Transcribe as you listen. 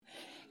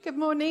Good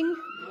morning.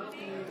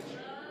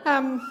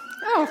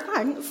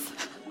 Thanks.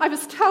 I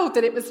was told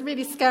that it was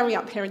really scary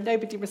up here and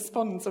nobody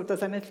responds or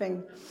does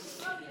anything.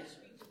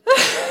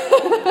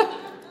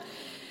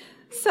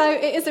 So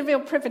it is a real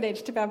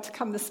privilege to be able to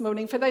come this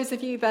morning. For those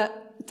of you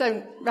that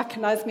don't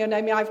recognise me or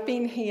know me, I've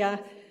been here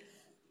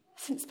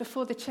since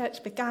before the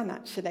church began,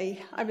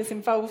 actually. I was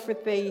involved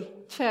with the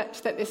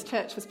church that this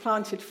church was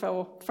planted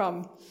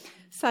from.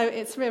 So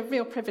it's a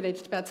real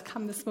privilege to be able to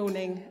come this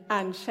morning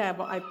and share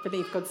what I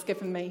believe God's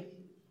given me.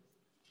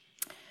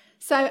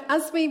 So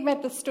as we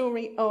read the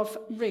story of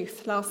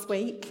Ruth last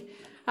week,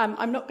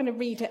 I'm not going to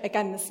read it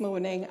again this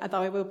morning,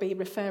 although I will be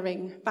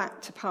referring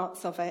back to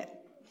parts of it.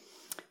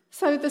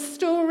 So the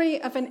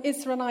story of an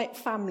Israelite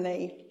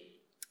family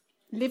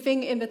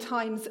living in the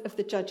times of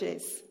the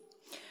Judges.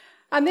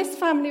 And this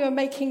family were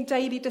making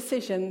daily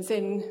decisions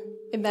in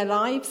their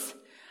lives.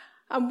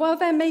 And while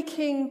they're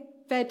making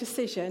their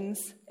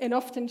decisions in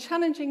often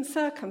challenging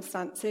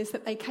circumstances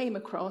that they came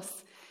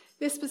across,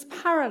 this was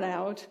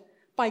paralleled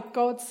by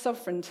God's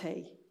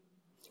sovereignty,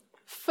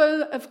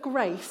 full of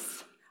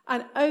grace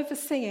and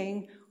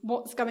overseeing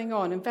what's going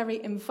on and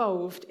very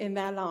involved in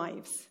their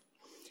lives.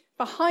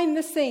 Behind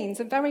the scenes,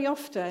 and very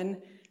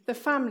often, the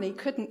family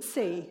couldn't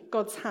see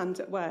God's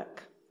hand at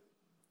work.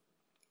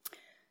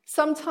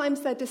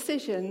 Sometimes their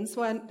decisions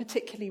weren't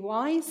particularly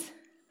wise,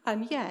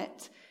 and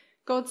yet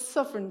God's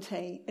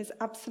sovereignty is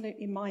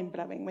absolutely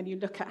mind-blowing when you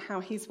look at how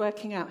he's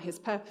working out his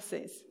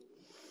purposes.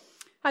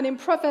 And in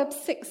Proverbs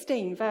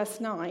 16, verse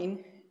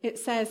 9, it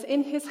says,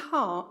 "In his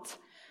heart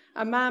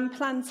a man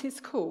plans his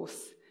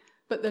course,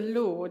 but the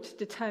Lord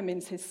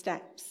determines his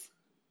steps."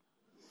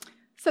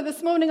 So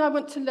this morning I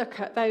want to look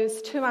at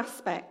those two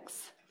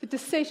aspects, the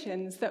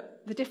decisions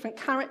that the different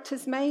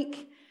characters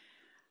make,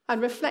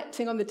 and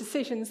reflecting on the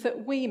decisions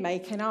that we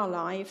make in our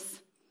lives,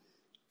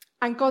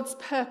 and God's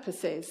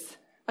purposes.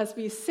 As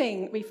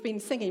we've been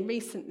singing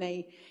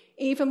recently,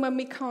 even when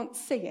we can't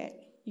see it,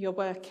 you're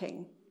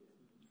working.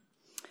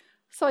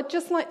 So I'd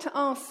just like to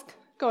ask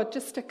God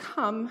just to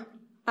come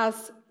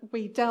as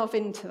we delve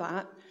into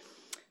that.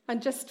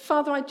 And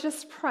Father, I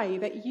just pray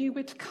that you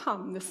would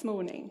come this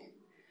morning.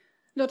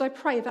 Lord, I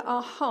pray that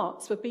our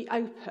hearts would be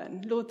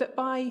open. Lord, that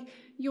by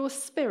your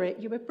Spirit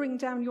you would bring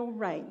down your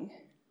rain.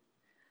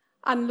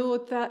 And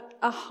Lord, that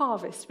a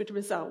harvest would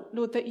result.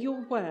 Lord, that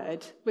your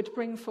word would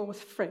bring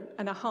forth fruit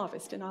and a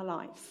harvest in our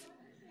lives.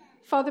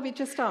 Father, we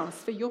just ask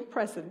for your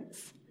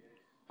presence.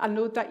 And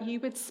Lord, that you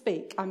would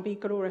speak and be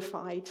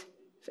glorified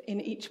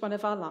in each one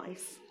of our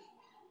lives.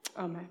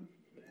 Amen.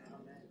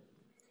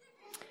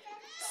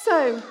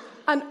 So,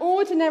 an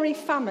ordinary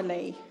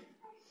family.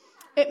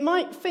 It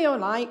might feel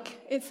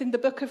like it's in the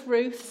book of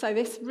Ruth, so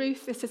this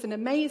is an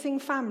amazing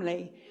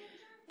family.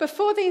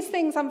 Before these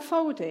things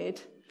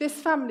unfolded, this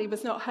family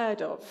was not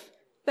heard of.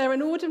 They're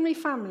an ordinary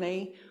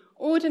family,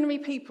 ordinary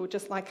people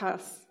just like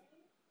us.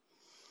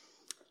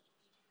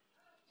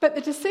 But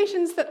the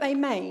decisions that they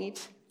made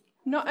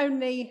not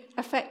only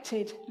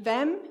affected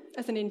them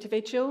as an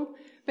individual,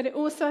 but it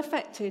also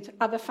affected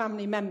other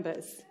family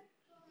members.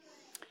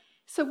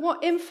 So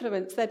what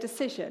influenced their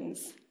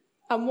decisions?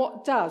 And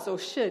what does or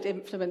should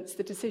influence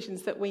the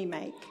decisions that we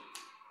make?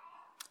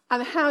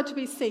 And how do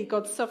we see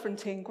God's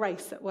sovereignty and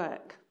grace at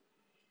work?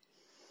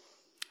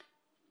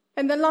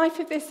 In the life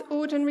of this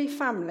ordinary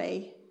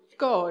family,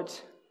 God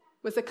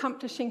was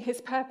accomplishing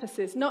his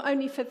purposes, not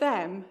only for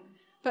them,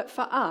 but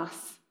for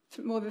us,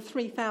 more than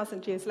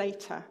 3,000 years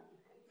later.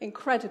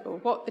 Incredible,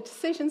 what the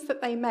decisions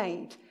that they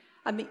made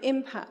and the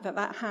impact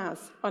that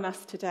has on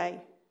us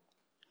today.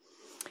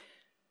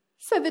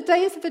 So the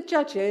days of the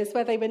Judges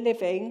where they were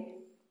living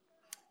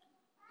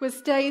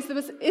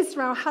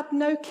Israel had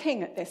no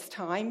king at this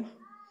time,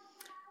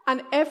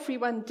 and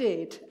everyone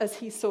did as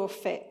he saw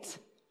fit.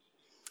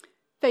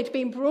 They'd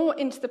been brought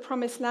into the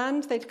promised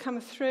land, they'd come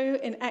through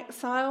in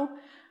exile,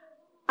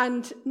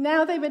 and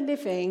now they were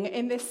living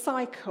in this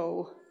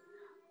cycle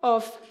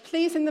of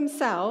pleasing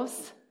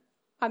themselves,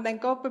 and then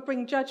God would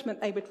bring judgment.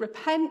 They would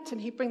repent,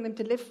 and he'd bring them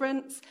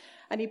deliverance,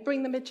 and he'd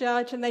bring them a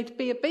judge, and they'd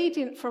be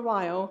obedient for a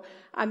while,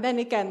 and then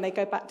again they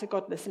go back to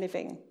godless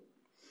living.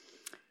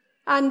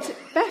 And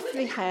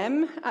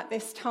Bethlehem at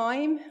this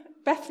time,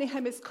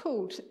 Bethlehem is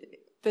called,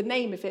 the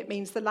name of it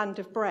means the land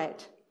of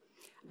bread.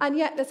 And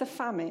yet there's a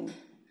famine.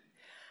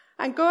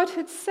 And God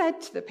had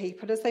said to the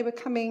people as they were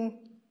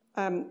coming,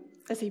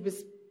 as he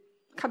was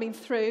coming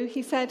through,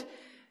 he said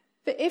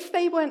that if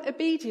they weren't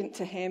obedient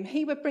to him,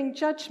 he would bring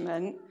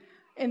judgment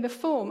in the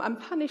form and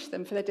punish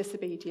them for their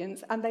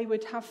disobedience, and they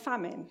would have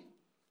famine.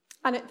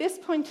 And at this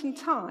point in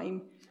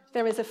time,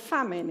 there is a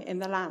famine in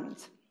the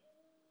land.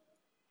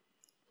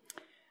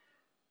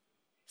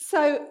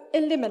 So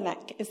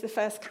Elimelech is the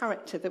first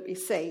character that we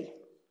see.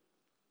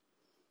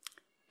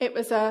 It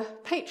was a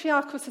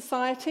patriarchal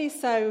society,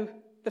 so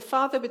the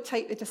father would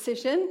take the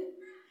decision,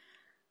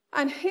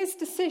 and his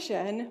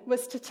decision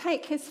was to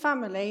take his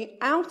family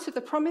out of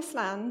the promised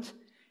land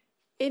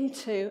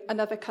into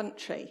another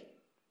country.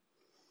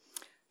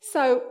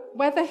 So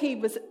whether he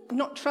was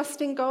not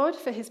trusting God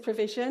for his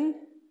provision,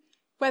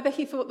 whether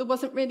he thought there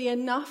wasn't really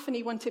enough and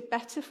he wanted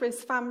better for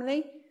his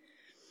family,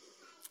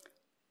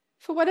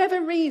 For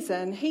whatever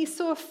reason, he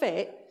saw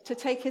fit to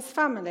take his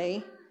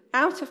family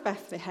out of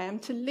Bethlehem,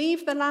 to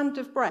leave the land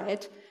of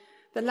bread,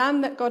 the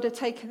land that God had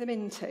taken them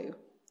into.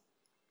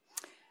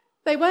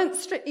 They weren't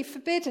strictly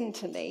forbidden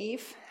to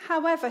leave.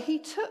 However, he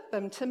took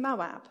them to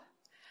Moab.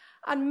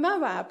 And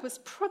Moab was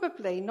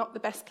probably not the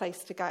best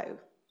place to go.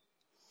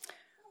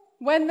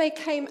 When they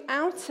came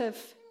out of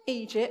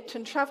Egypt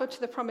and travelled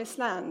to the Promised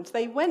Land,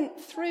 they went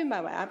through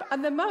Moab,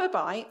 and the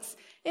Moabites,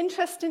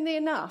 interestingly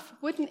enough,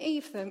 wouldn't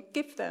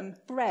give them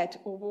bread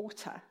or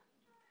water.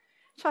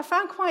 Which I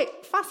found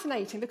quite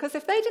fascinating, because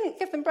if they didn't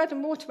give them bread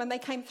and water when they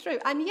came through,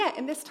 and yet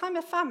in this time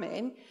of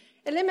famine,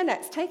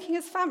 Elimelech's taking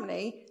his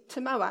family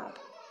to Moab,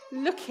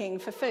 looking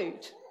for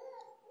food.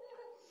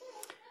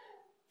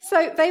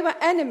 So they were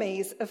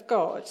enemies of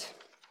God.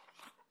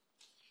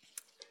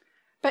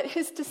 But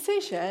his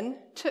decision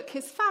took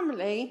his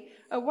family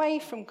away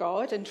from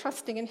God and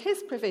trusting in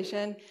his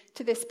provision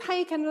to this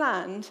pagan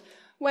land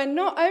where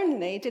not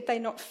only did they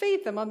not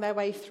feed them on their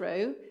way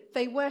through,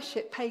 they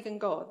worshipped pagan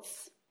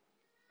gods.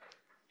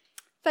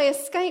 They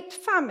escaped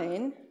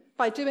famine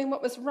by doing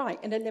what was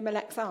right in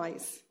Elimelech's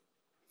eyes,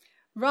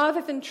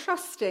 rather than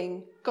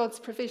trusting God's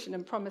provision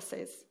and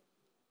promises.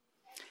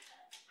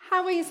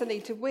 How easily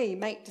do we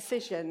make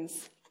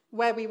decisions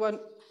where we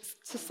want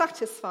to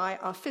satisfy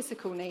our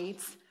physical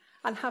needs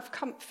and have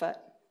comfort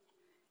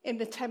in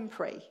the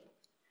temporary,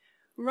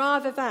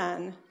 rather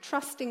than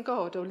trusting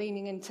God or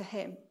leaning into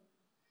him?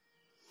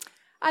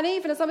 And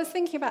even as I was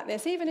thinking about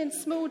this, even in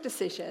small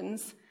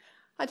decisions,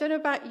 I don't know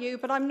about you,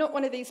 but I'm not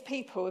one of these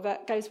people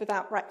that goes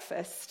without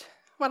breakfast.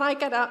 When I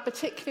get up,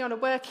 particularly on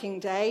a working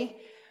day,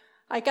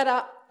 I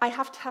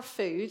have to have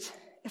food.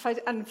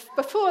 And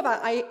before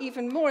that,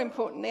 even more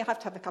importantly, I have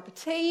to have a cup of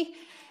tea.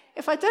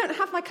 If I don't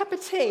have my cup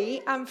of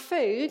tea and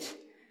food,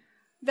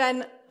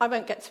 then I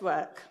won't get to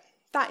work.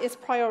 That is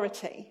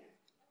priority.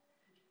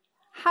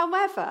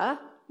 However,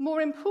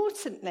 more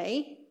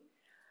importantly,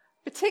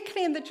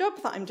 particularly in the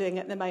job that I'm doing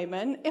at the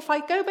moment, if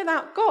I go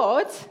without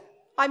God,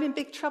 I'm in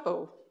big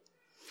trouble.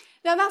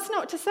 Now, that's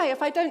not to say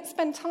if I don't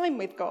spend time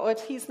with God,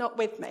 he's not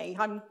with me.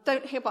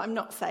 Don't hear what I'm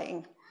not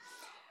saying.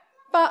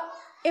 But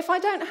if I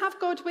don't have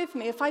God with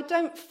me, if I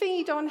don't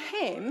feed on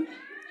him,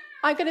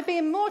 I'm going to be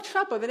in more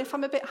trouble than if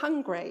I'm a bit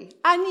hungry.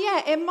 And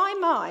yet, in my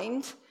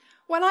mind,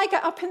 when I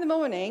get up in the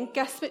morning,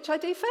 guess which I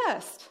do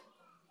first?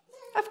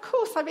 Of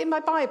course, I read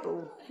my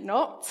Bible.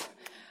 Not.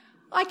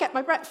 I get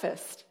my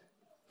breakfast.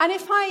 And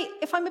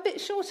if I'm a bit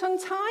short on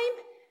time,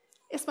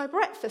 it's my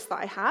breakfast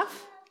that I have.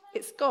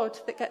 It's God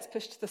that gets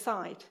pushed to the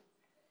side.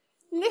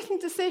 Little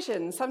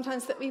decisions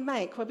sometimes that we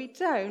make where we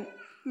don't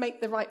make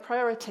the right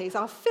priorities.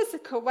 Our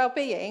physical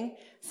well-being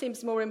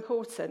seems more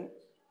important.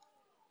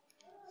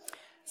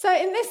 So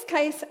in this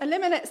case,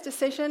 Elimelech's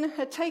decision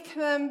had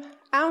taken them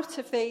out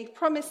of the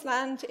Promised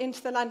Land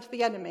into the land of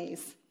the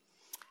enemies.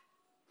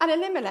 And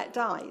Elimelech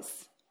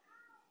dies.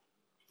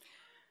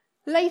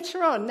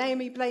 Later on,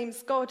 Naomi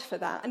blames God for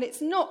that, and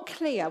it's not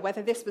clear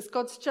whether this was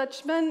God's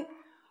judgment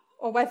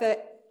or whether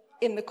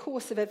in the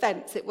course of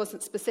events it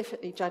wasn't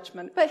specifically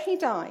judgment, but he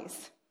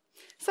dies.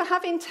 So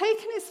having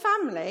taken his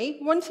family,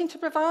 wanting to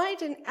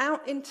provide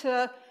out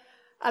into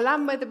a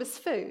land where there was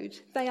food,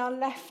 they are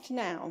left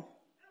now.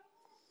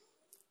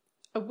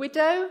 A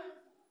widow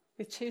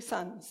with 2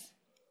 sons.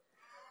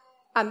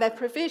 And their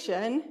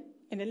provision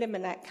in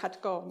Elimelech had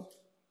gone.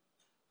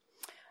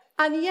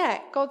 And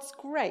yet God's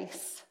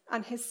grace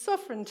and his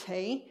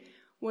sovereignty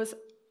was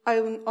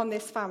on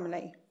this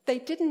family. They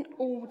didn't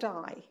all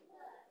die.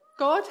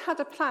 God had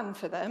a plan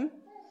for them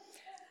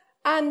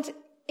and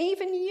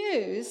even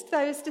used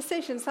those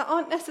decisions that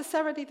aren't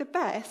necessarily the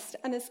best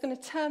and is going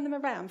to turn them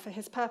around for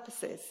his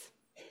purposes.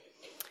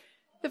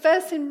 The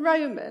verse in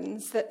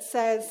Romans that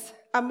says,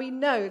 "And we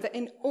know that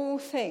in all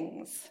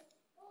things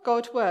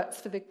God works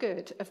for the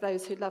good of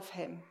those who love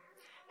him,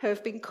 who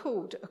have been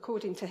called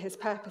according to his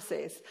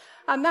purposes."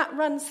 And that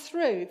runs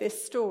through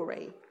this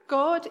story.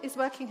 God is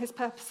working his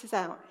purposes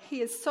out.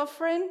 He is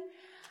sovereign,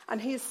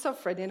 and he is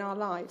sovereign in our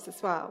lives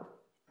as well.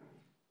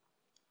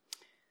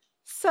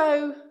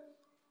 So,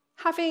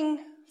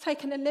 having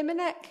taken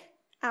Elimelech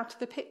out of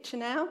the picture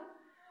now,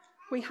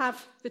 we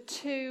have the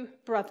 2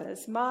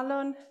 brothers,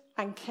 Mahlon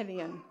and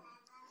Chilion.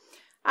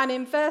 And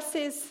in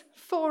verses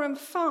 4 and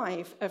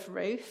 5 of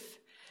Ruth,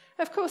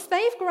 of course,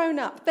 they've grown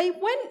up. They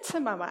went to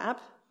Moab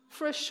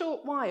for a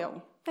short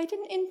while. They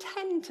didn't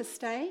intend to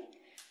stay.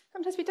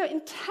 Sometimes we don't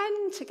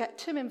intend to get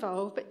too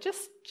involved, but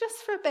just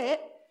for a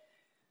bit.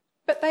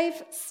 But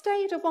they've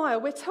stayed a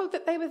while. We're told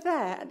that they were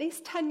there at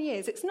least 10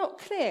 years. It's not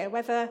clear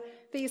whether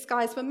these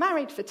guys were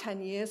married for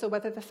 10 years or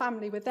whether the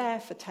family were there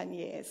for 10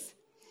 years.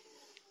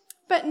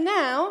 But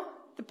now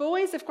the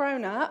boys have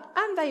grown up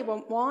and they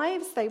want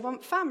wives, they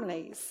want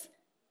families.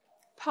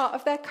 Part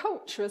of their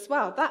culture as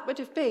well. That would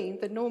have been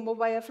the normal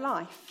way of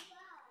life.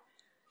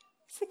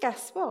 So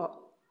guess what?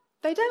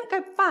 They don't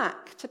go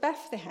back to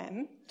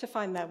Bethlehem to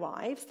find their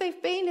wives.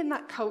 They've been in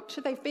that culture,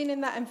 they've been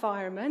in that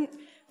environment.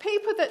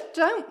 People that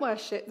don't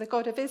worship the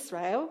God of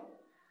Israel,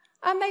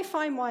 and they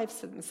find wives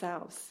for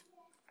themselves.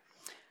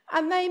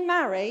 And they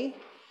marry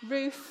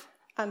Ruth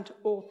and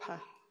Orpah.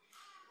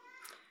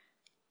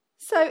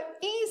 So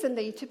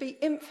easily to be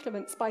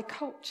influenced by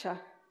culture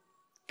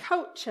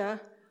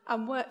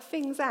and work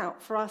things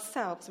out for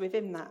ourselves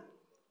within that.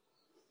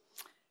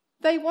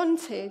 They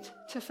wanted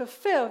to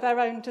fulfill their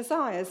own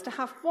desires, to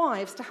have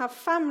wives, to have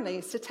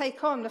families, to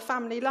take on the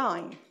family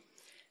line.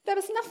 There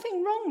was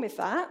nothing wrong with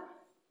that.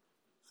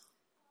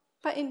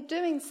 But in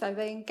doing so,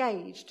 they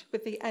engaged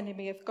with the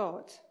enemy of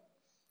God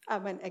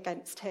and went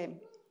against him.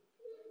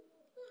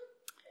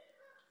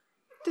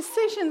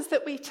 Decisions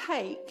that we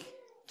take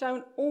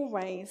don't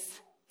always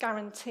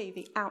guarantee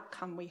the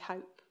outcome we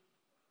hope.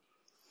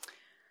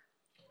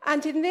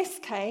 And in this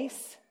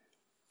case,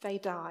 they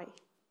die.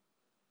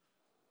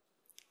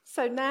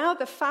 So now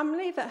the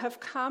family that have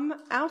come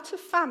out of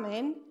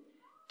famine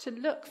to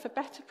look for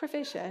better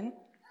provision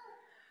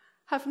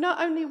have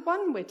not only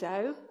one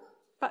widow,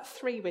 but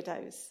 3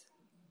 widows.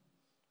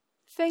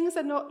 Things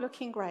are not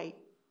looking great.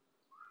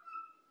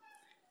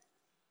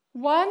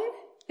 One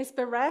is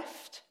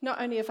bereft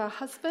not only of her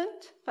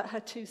husband, but her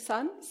 2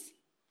 sons,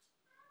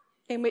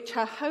 in which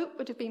her hope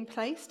would have been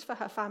placed for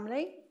her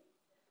family.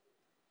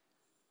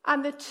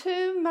 And the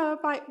 2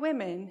 Moabite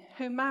women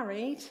who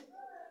married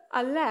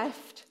are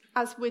left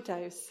as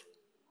widows.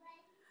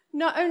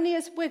 Not only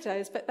as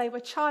widows, but they were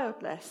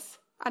childless.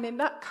 And in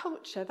that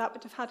culture, that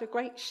would have had a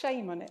great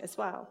shame on it as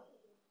well.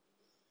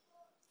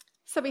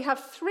 So we have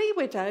 3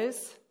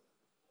 widows,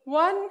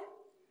 one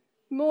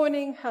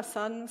mourning her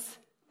sons,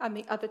 and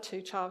the other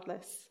 2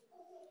 childless.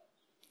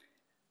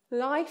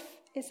 Life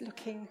is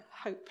looking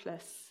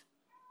hopeless.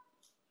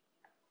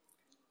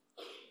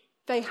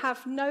 They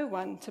have no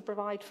one to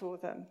provide for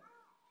them.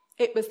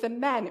 It was the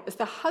men, it was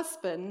the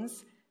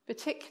husbands,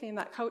 particularly in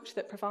that culture,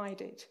 that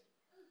provided.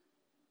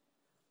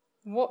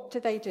 What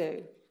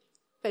do?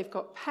 They've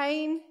got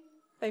pain,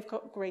 they've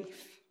got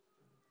grief.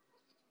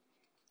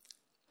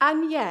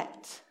 And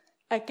yet,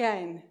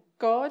 again,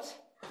 God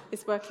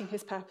is working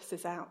his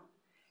purposes out.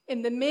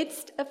 In the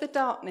midst of the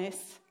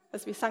darkness,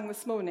 as we sang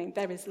this morning,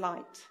 there is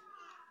light.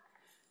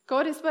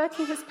 God is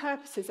working his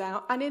purposes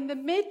out, and in the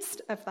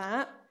midst of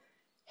that,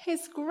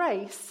 his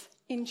grace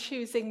in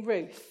choosing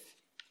Ruth.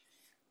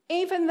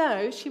 Even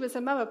though she was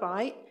a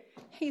Moabite,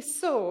 he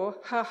saw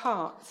her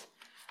heart.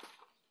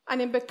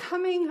 And in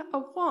becoming a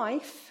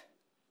wife,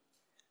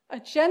 a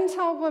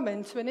Gentile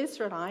woman to an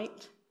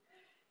Israelite,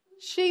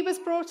 she was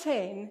brought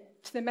in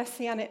to the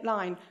Messianic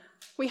line.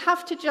 We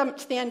have to jump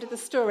to the end of the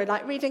story.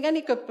 Like reading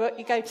any good book,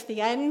 you go to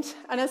the end.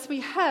 And as we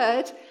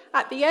heard,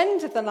 at the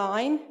end of the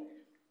line,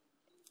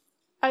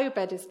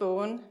 Obed is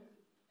born,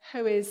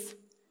 who is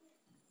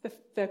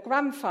the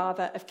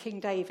grandfather of King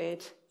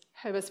David,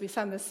 who, as we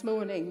sang this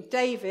morning,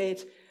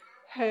 David,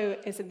 who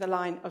is in the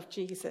line of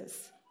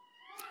Jesus.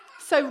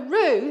 So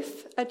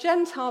Ruth, a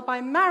Gentile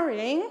by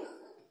marrying,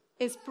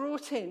 is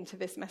brought into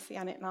this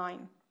Messianic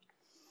line.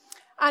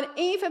 And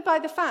even by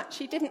the fact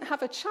she didn't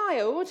have a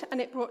child and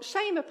it brought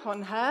shame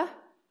upon her,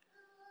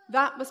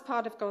 that was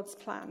part of God's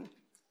plan.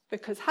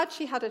 Because had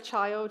she had a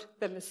child,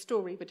 then the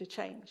story would have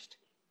changed.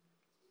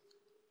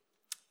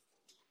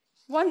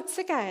 Once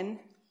again,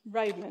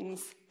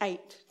 Romans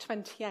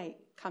 8:28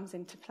 comes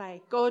into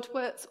play. God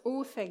works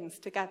all things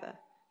together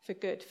for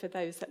good for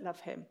those that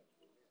love him.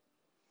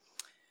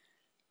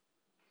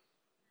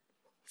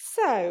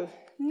 So,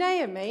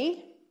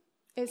 Naomi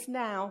is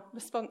now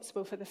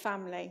responsible for the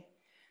family.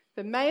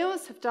 The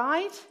males have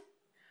died,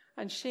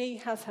 and she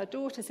has her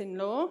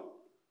daughters-in-law.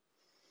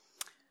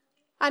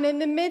 And in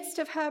the midst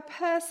of her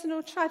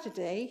personal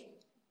tragedy,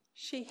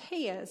 she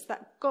hears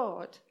that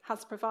God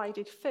has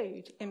provided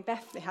food in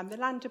Bethlehem, the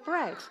land of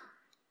bread.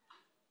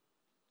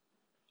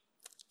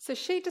 So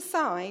she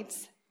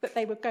decides that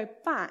they would go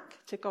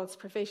back to God's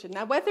provision.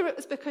 Now, whether it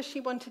was because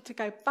she wanted to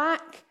go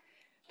back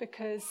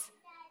because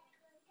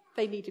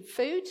they needed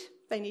food,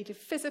 they needed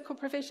physical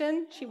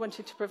provision, she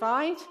wanted to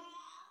provide,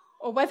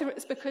 or whether it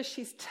was because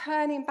she's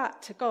turning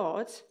back to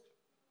God,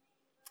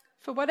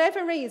 for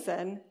whatever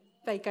reason,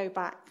 they go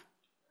back.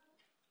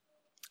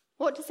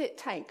 What does it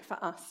take for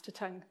us to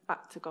turn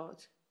back to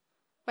God?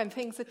 When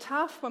things are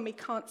tough, when we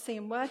can't see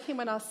him working,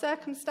 when our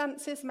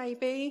circumstances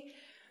maybe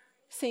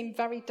seem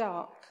very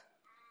dark,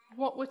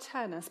 what would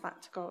turn us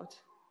back to God?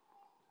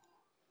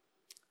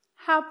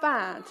 How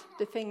bad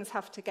do things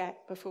have to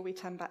get before we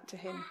turn back to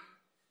him?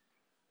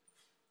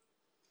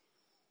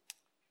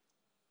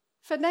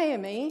 For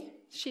Naomi,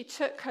 she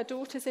took her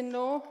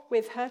daughters-in-law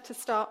with her to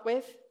start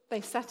with.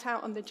 They set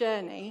out on the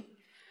journey.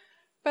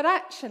 But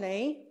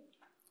actually,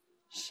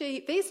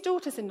 these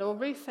daughters-in-law,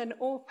 Ruth and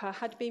Orpah,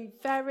 had been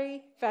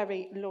very,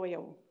 very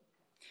loyal.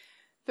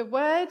 The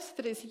word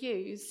that is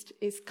used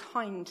is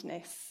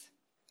kindness.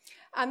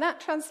 And that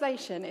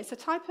translation is a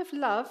type of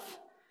love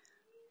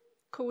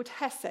called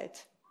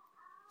hesed.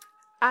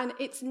 And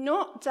it's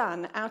not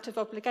done out of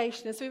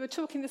obligation. As we were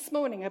talking this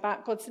morning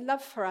about God's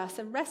love for us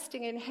and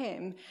resting in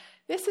him,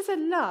 this is a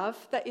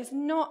love that is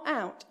not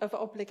out of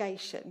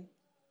obligation,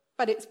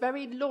 but it's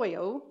very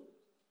loyal,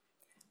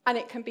 and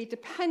it can be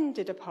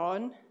depended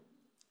upon,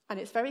 and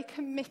it's very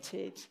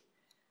committed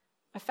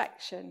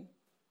affection.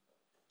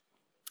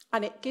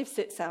 and it gives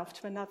itself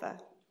to another.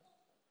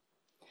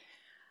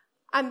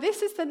 And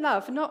this is the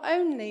love not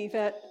only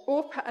that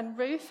Orpah and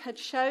Ruth had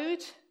showed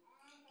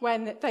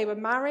when they were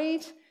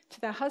married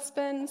to their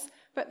husbands,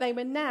 but they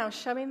were now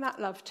showing that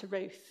love to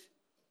Ruth.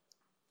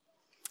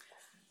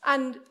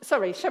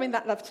 Showing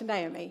that love to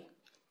Naomi.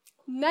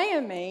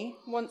 Naomi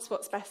wants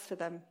what's best for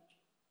them.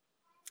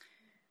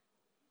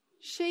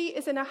 She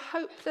is in a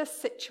hopeless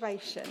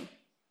situation.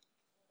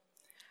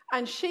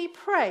 And she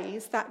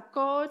prays that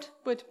God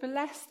would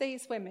bless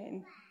these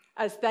women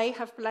as they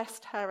have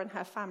blessed her and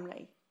her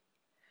family.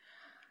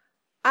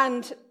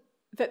 And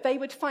that they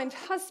would find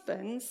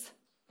husbands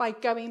by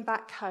going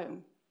back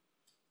home.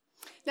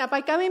 Now,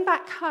 by going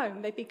back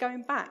home, they'd be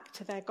going back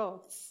to their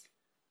gods.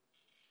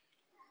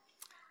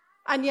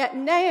 And yet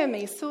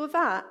Naomi saw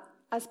that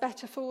as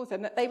better for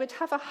them, that they would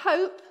have a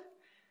hope,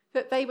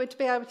 that they would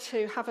be able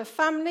to have a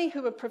family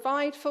who would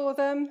provide for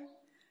them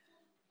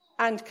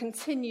and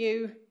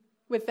continue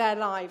with their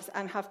lives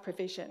and have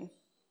provision.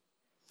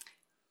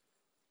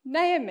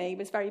 Naomi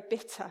was very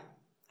bitter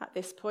at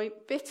this point,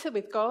 bitter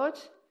with God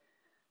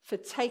for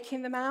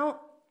taking them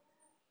out,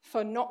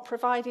 for not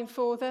providing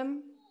for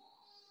them,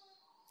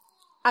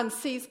 and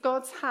sees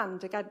God's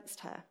hand against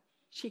her.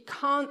 She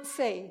can't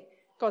see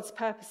God's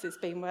purposes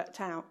being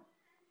worked out.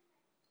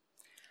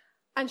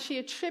 And she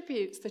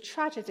attributes the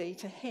tragedy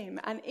to him.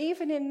 And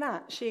even in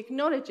that, she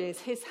acknowledges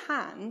his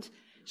hand.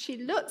 She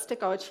looks to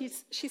God.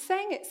 She's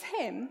saying it's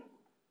him.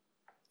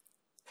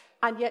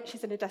 And yet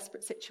she's in a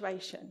desperate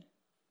situation.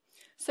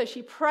 So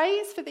she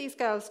prays for these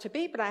girls to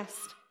be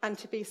blessed and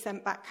to be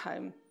sent back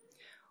home,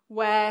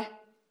 where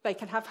they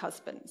can have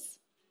husbands.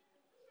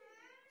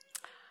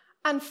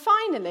 And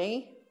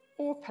finally,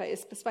 Orpah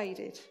is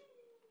persuaded.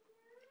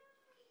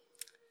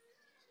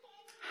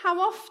 How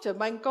often,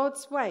 when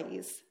God's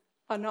ways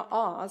are not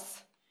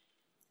ours,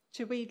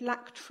 do we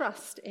lack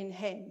trust in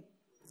him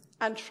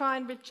and try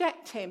and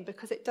reject him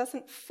because it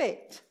doesn't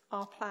fit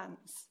our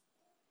plans?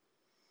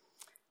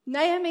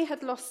 Naomi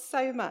had lost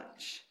so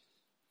much.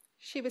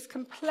 She was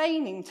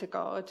complaining to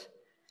God,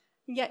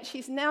 and yet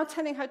she's now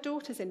telling her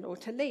daughters-in-law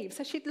to leave.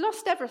 So she'd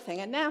lost everything,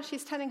 and now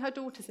she's telling her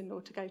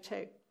daughters-in-law to go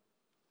too.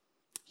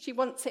 She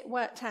wants it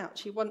worked out.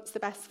 She wants the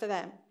best for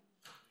them.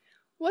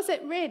 Was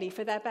it really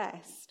for their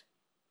best?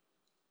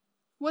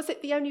 Was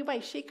it the only way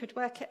she could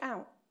work it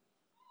out?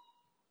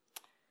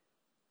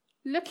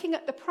 Looking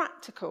at the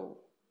practical,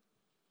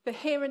 the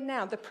here and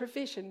now, the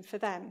provision for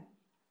them.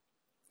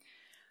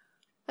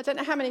 I don't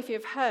know how many of you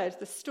have heard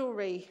the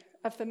story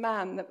of the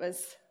man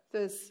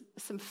there's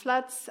some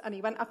floods, and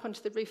he went up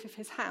onto the roof of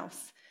his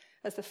house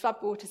as the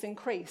floodwaters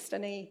increased,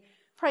 and he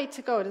prayed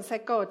to God and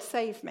said, God,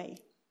 save me.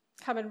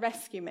 Come and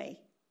rescue me.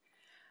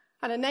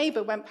 And a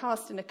neighbour went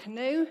past in a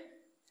canoe,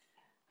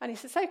 and he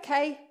says,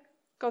 okay,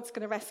 God's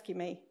going to rescue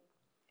me.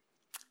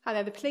 And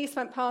then the police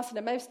went past in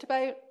a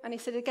motorboat, and he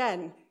said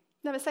again,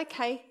 no, it's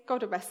okay,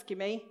 God will rescue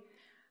me.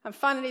 And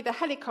finally the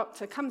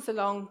helicopter comes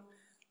along,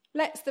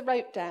 lets the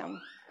rope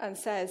down, and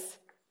says,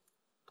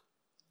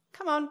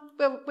 come on,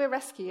 we'll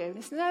rescue you. And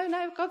he says,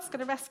 no, God's going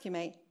to rescue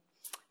me.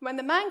 When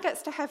the man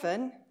gets to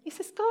heaven, he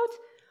says, God,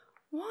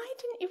 why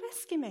didn't you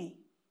rescue me?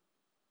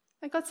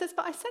 And God says,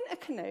 but I sent a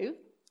canoe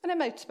and a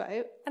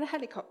motorboat and a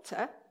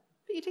helicopter,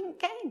 but you didn't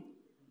get in.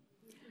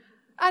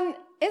 And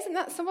isn't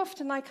that so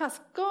often like us?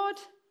 God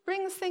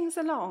brings things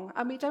along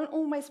and we don't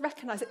always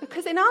recognise it,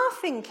 because in our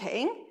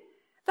thinking,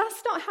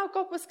 that's not how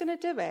God was going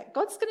to do it.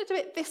 God's going to do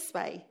it this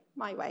way,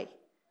 my way.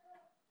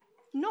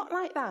 Not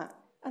like that.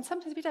 And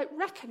sometimes we don't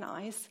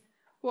recognise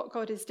what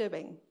God is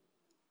doing.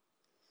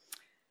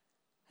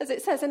 As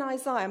it says in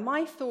Isaiah,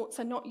 my thoughts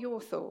are not your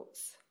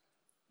thoughts.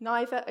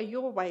 Neither are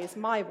your ways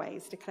my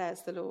ways,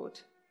 declares the Lord.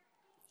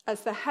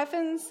 As the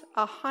heavens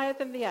are higher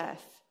than the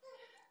earth,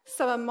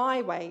 so are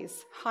my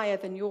ways higher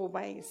than your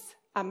ways,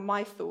 and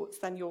my thoughts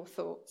than your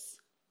thoughts.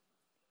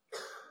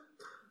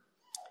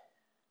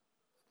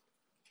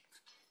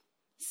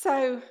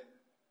 So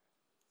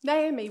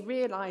Naomi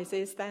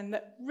realises then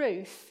that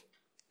Ruth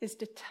is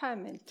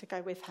determined to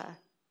go with her.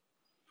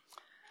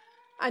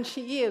 And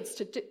she yields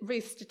to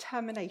Ruth's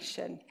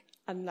determination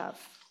and love.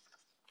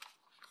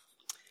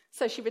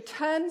 So she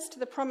returns to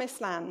the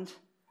promised land,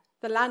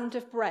 the land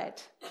of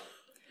bread.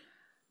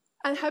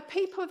 And her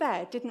people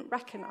there didn't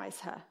recognise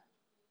her.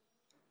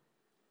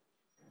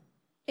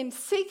 In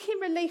seeking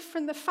relief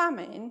from the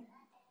famine,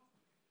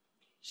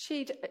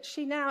 she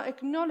now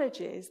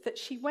acknowledges that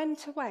she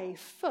went away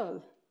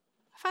full.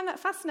 I found that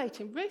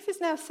fascinating. Ruth is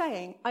now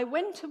saying, I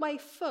went away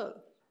full.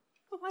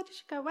 Well, why did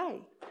she go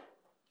away?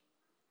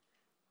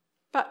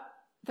 But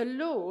the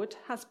Lord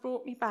has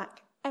brought me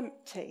back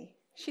empty.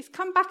 She's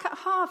come back at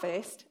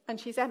harvest and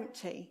she's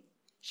empty.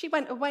 She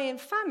went away in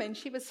famine,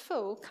 she was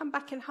full, come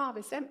back in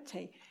harvest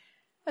empty.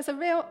 There's a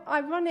real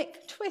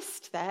ironic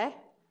twist there.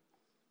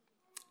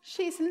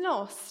 She's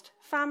lost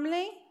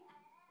family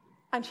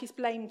and she's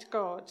blamed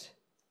God.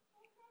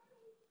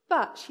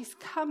 But she's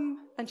come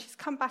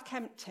back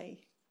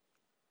empty.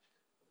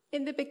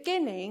 In the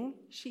beginning,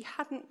 she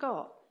hadn't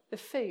got the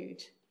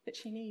food that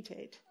she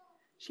needed.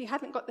 She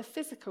hadn't got the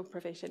physical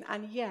provision,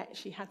 and yet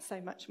she had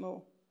so much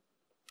more.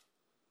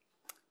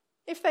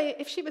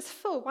 If she was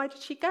full, why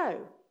did she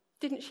go?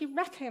 Didn't she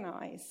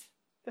recognise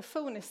the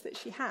fullness that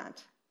she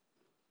had?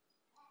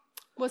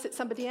 Was it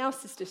somebody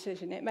else's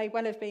decision? It may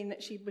well have been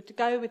that she would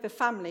go with the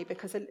family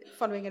because of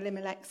following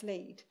Elimelech's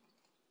lead.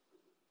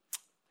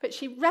 But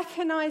she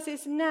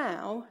recognises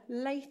now,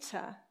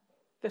 later,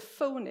 the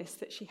fullness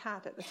that she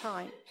had at the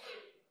time.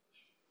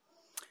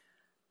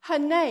 Her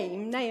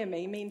name,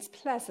 Naomi, means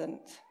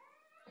pleasant.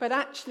 But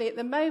actually, at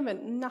the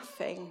moment,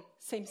 nothing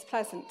seems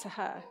pleasant to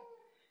her.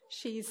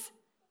 She's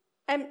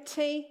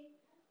empty,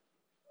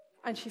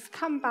 and she's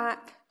come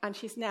back, and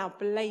she's now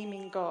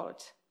blaming God.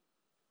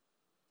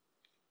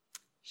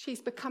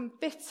 She's become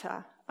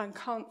bitter and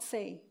can't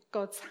see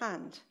God's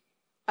hand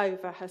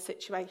over her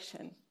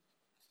situation.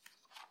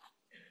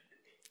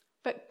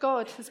 But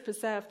God has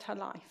preserved her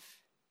life.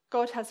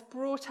 God has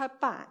brought her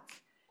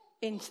back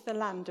into the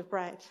land of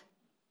bread.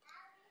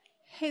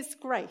 His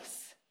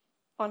grace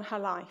on her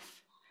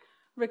life,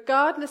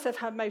 regardless of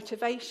her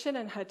motivation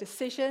and her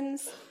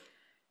decisions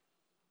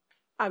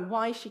and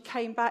why she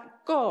came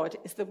back, God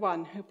is the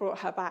one who brought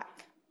her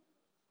back.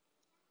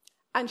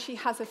 And she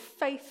has a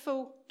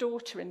faithful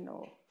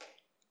daughter-in-law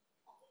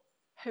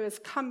who has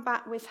come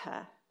back with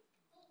her.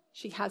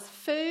 She has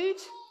food,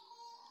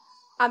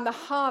 and the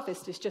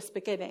harvest is just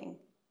beginning.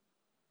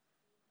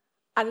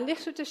 And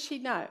little does she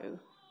know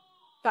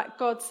that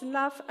God's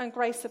love and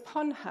grace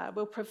upon her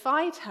will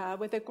provide her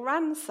with a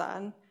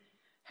grandson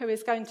who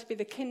is going to be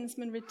the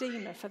kinsman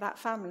redeemer for that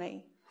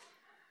family.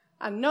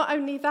 And not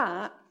only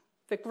that,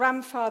 the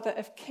grandfather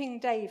of King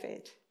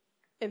David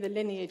in the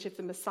lineage of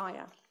the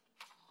Messiah.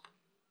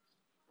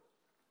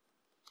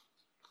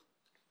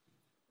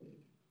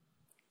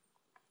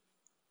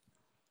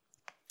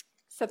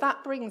 So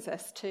that brings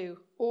us to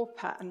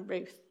Orpah and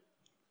Ruth.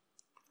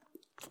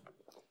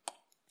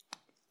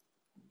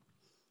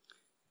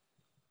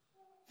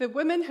 The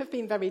women have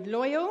been very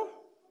loyal.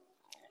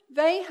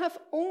 They have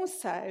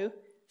also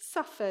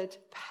suffered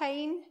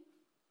pain,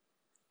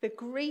 the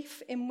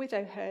grief in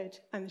widowhood,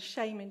 and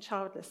shame in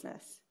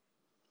childlessness.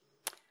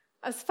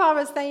 As far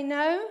as they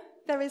know,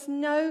 there is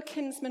no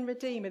kinsman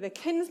redeemer. The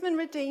kinsman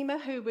redeemer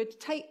who would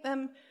take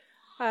them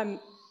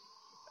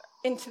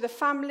into the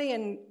family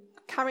and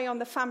carry on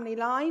the family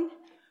line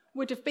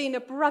would have been a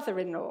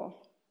brother-in-law.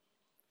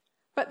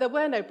 But there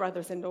were no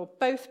brothers-in-law.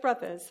 Both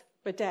brothers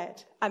were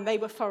dead, and they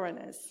were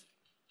foreigners.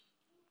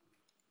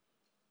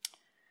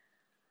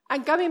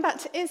 And going back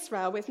to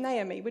Israel with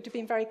Naomi would have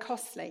been very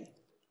costly.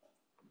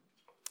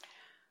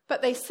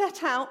 But they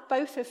set out,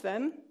 both of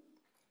them,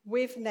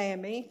 with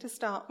Naomi to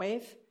start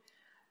with,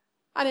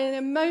 and in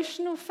an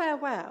emotional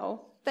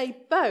farewell, they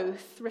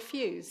both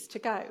refused to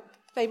go.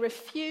 They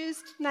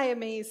refused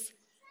Naomi's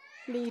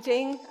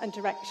leading and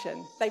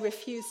direction. They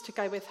refused to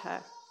go with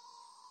her.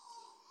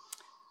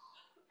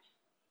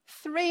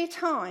 3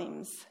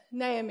 times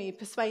Naomi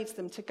persuades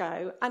them to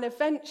go, and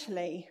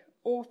eventually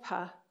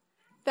Orpah,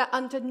 they're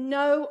under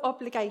no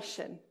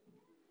obligation,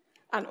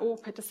 and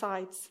Orpah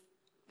decides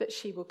that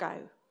she will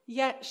go.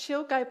 Yet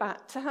she'll go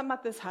back to her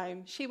mother's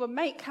home. She will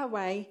make her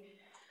way,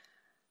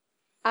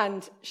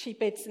 and she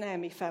bids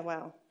Naomi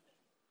farewell.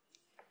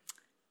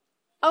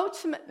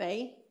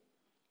 Ultimately,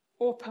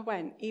 Orpah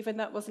went, even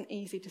though it was an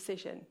easy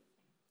decision.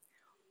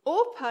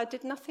 Orpah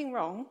did nothing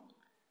wrong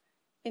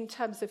in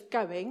terms of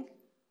going.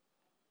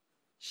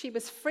 She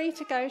was free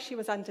to go. She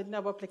was under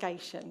no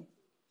obligation.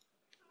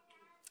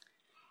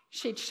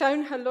 She'd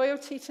shown her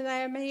loyalty to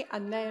Naomi,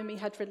 and Naomi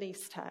had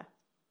released her.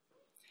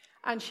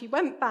 And she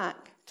went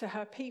back to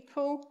her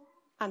people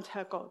and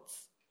her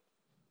gods.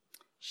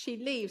 She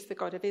leaves the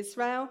God of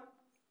Israel,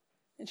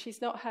 and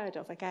she's not heard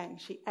of again.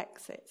 She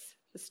exits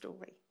the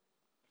story.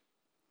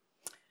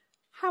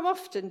 How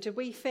often do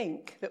we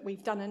think that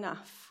we've done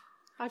enough?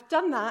 I've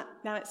done that,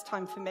 now it's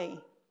time for me.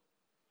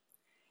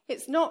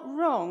 It's not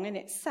wrong in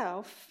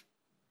itself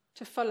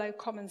to follow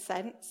common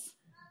sense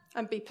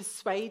and be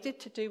persuaded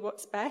to do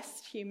what's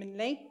best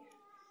humanly,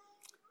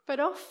 but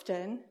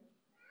often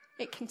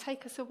it can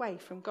take us away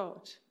from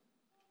God.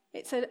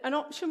 It's an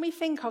option we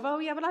think of, oh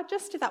yeah, well I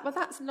just did that, well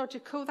that's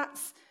logical,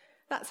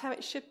 that's how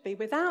it should be,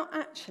 without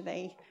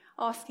actually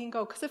asking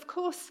God. Because of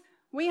course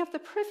we have the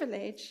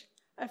privilege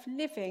of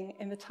living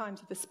in the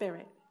times of the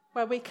Spirit,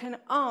 where we can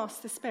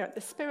ask the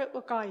Spirit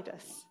will guide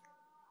us.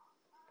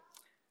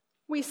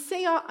 We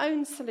see our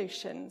own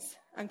solutions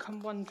and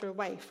can wander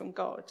away from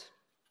God.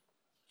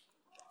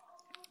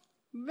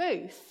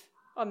 Ruth,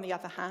 on the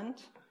other hand,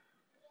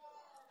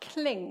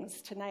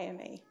 clings to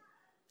Naomi.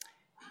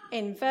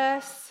 In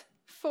verse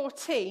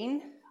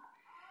 14,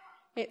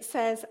 it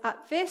says,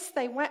 "At this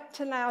they wept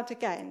aloud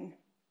again.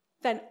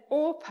 Then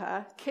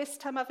Orpah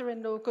kissed her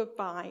mother-in-law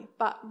goodbye,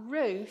 but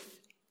Ruth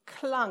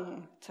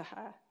clung to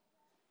her."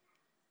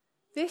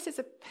 This is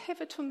a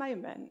pivotal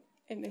moment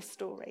in this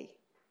story.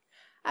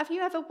 Have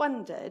you ever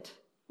wondered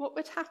what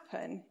would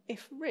happen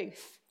if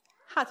Ruth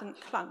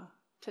hadn't clung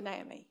to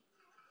Naomi?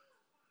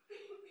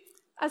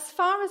 As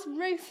far as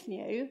Ruth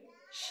knew,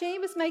 she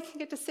was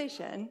making a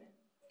decision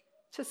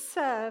to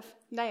serve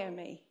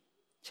Naomi,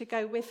 to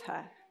go with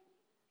her,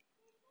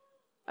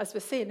 as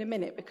we'll see in a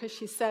minute, because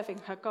she's serving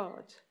her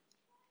God.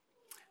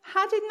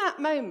 Had in that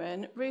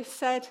moment Ruth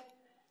said,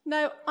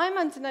 "No, I'm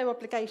under no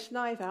obligation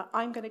either,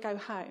 I'm going to go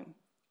home,"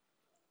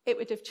 it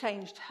would have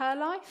changed her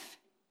life,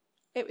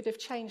 it would have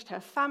changed her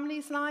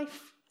family's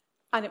life,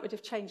 and it would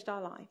have changed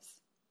our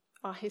lives,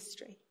 our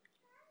history.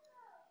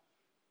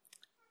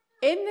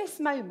 In this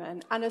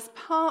moment, and as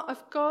part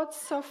of God's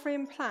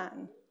sovereign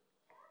plan,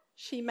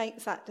 she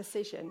makes that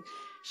decision.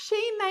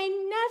 She may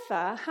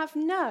never have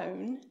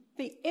known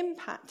the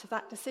impact of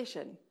that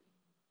decision.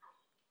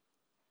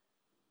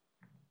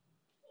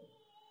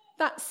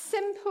 That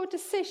simple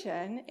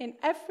decision in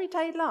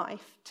everyday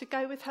life to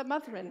go with her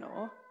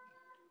mother-in-law,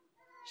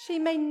 she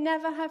may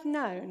never have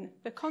known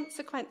the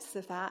consequences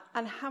of that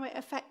and how it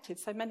affected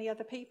so many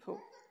other people.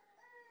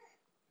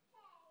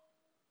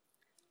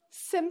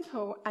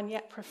 Simple and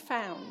yet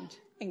profound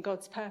in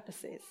God's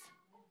purposes.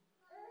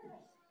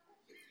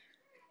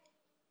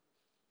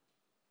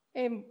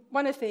 In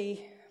one of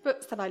the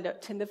books that I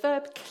looked in, the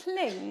verb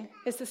cling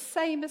is the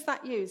same as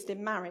that used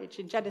in marriage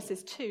in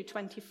Genesis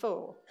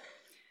 2:24.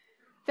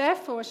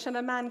 Therefore shall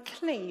a man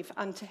cleave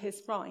unto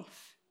his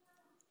wife.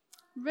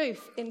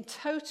 Ruth, in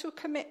total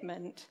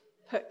commitment,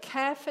 put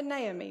care for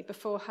Naomi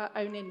before her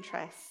own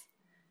interests.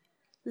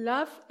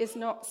 Love is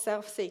not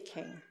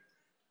self-seeking,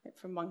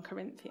 from 1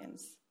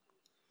 Corinthians.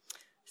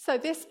 So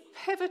this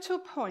pivotal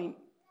point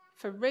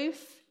for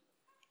Ruth,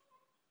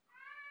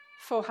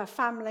 for her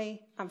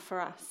family, and for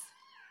us.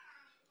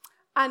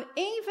 And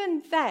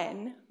even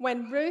then,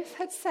 when Ruth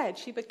had said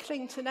she would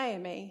cling to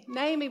Naomi,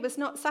 Naomi was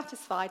not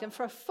satisfied and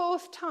for a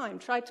fourth time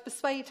tried to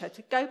persuade her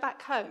to go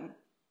back home.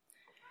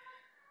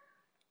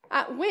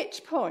 At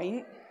which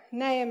point,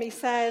 Naomi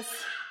says,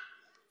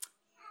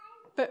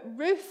 but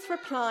Ruth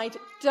replied,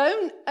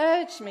 "Don't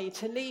urge me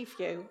to leave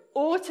you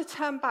or to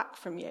turn back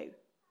from you.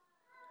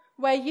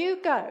 Where you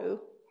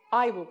go,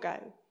 I will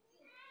go.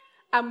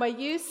 And where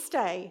you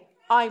stay,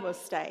 I will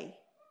stay.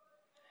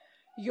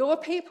 Your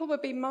people will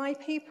be my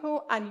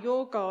people, and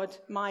your God,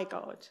 my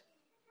God.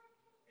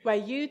 Where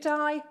you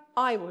die,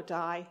 I will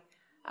die,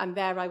 and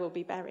there I will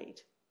be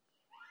buried.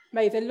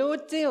 May the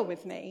Lord deal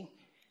with me,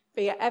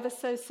 be it ever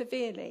so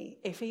severely,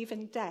 if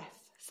even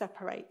death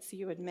separates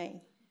you and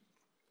me."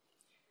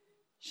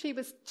 She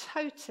was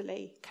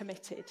totally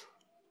committed.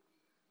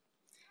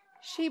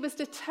 She was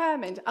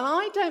determined, and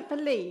I don't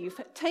believe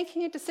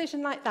taking a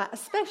decision like that,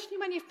 especially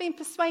when you've been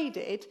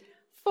persuaded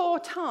 4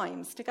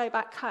 times to go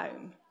back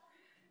home,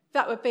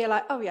 that would be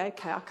like, "Oh yeah,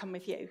 okay, I'll come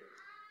with you."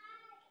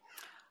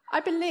 I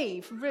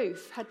believe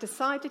Ruth had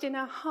decided in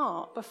her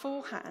heart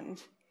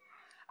beforehand,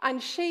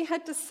 and she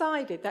had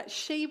decided that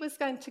she was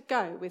going to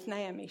go with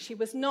Naomi. She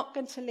was not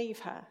going to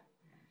leave her.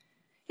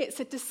 It's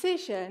a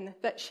decision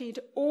that she'd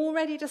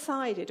already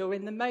decided, or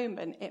in the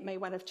moment it may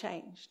well have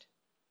changed.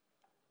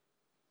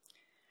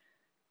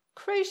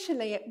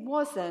 Crucially, it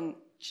wasn't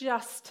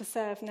just to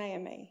serve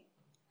Naomi.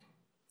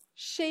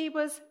 She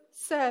was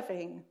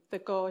serving the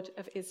God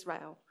of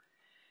Israel.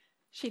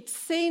 She'd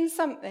seen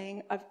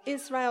something of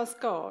Israel's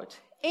God,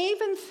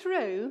 even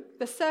through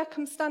the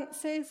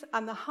circumstances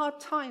and the hard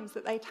times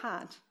that they'd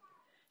had.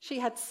 She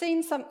had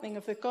seen something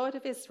of the God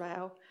of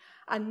Israel,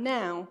 and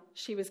now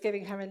she was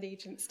giving her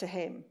allegiance to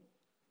him.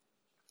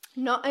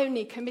 Not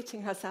only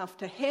committing herself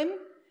to him,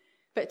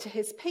 but to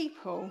his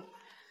people,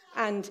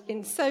 and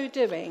in so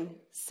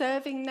doing,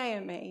 serving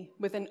Naomi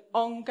with an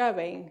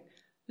ongoing,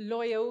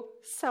 loyal,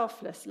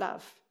 selfless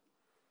love.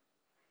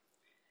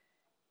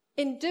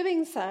 In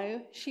doing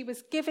so, she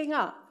was giving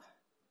up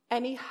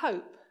any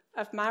hope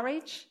of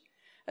marriage.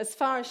 As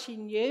far as she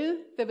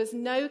knew, there was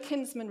no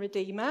kinsman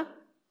redeemer.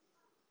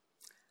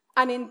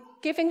 And in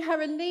giving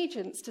her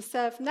allegiance to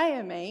serve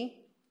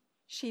Naomi,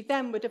 she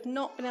then would have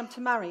not been able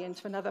to marry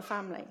into another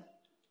family.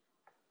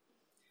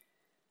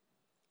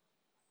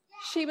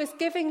 She was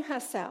giving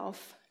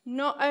herself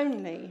not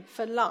only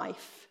for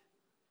life,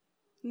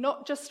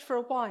 not just for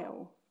a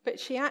while, but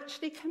she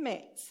actually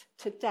commits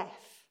to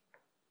death.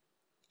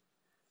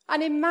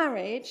 And in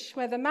marriage,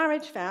 where the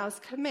marriage vows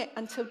commit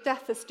until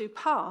death us do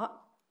part,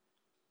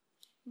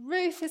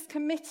 Ruth is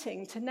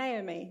committing to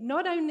Naomi,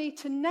 not only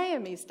to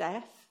Naomi's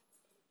death,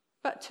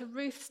 but to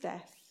Ruth's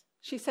death.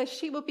 She says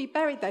she will be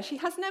buried there. She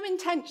has no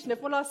intention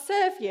of, well, I'll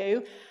serve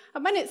you,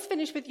 and when it's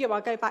finished with you,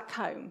 I'll go back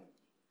home.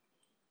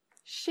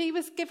 She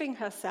was giving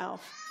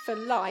herself for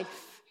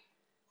life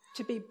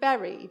to be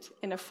buried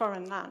in a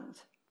foreign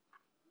land.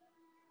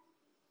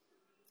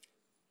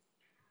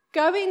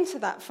 Going to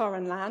that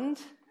foreign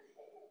land,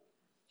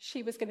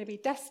 she was going to be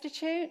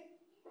destitute.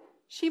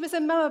 She was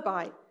a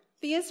Moabite.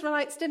 The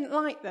Israelites didn't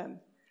like them.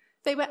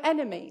 They were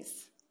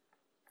enemies.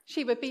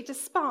 She would be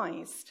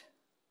despised.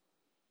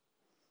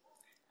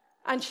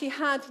 And she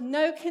had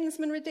no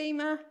kinsman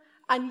redeemer,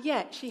 and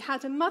yet she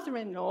had a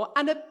mother-in-law,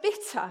 and a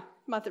bitter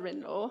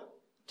mother-in-law,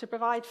 to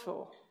provide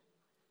for.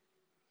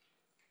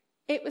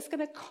 It was going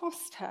to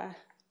cost her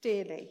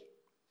dearly.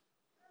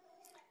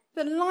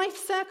 The life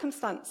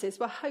circumstances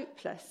were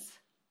hopeless.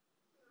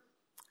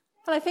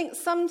 And I think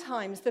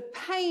sometimes the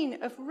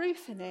pain of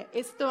Ruth in it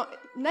is that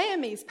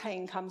Naomi's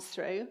pain comes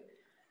through,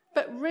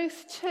 but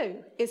Ruth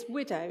too is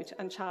widowed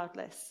and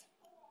childless.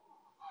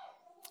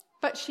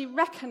 but she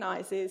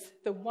recognises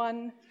the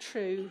one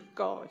true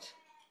God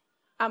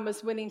and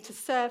was willing to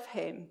serve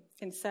him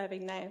in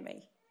serving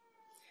Naomi.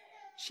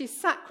 She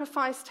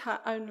sacrificed her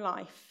own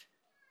life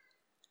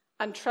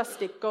and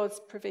trusted God's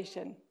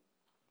provision,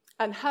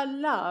 and her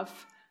love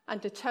and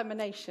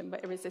determination were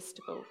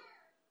irresistible.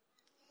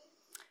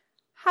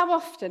 How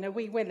often are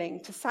we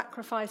willing to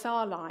sacrifice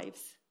our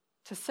lives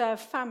to serve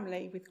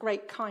family with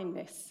great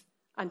kindness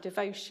and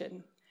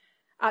devotion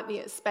at the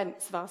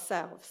expense of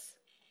ourselves?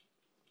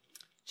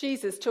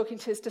 Jesus, talking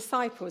to his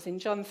disciples in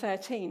John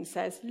 13,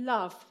 says,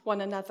 "Love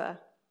one another.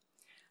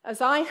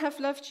 As I have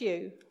loved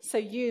you, so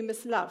you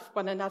must love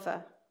one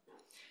another.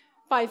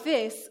 By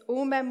this,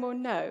 all men will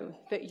know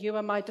that you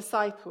are my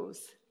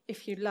disciples,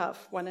 if you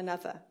love one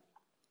another."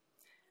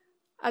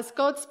 As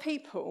God's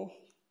people,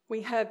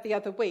 we heard the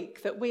other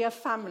week that we are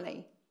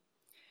family.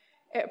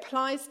 It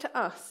applies to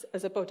us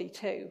as a body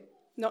too,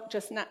 not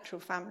just natural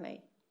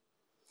family.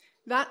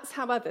 That's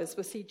how others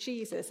will see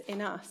Jesus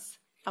in us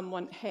and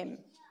want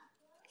him.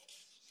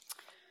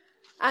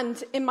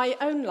 And in my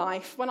own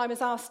life, when I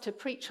was asked to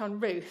preach on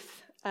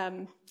Ruth,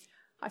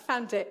 I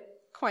found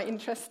it quite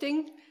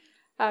interesting.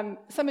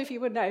 Some of you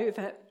will know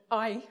that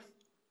I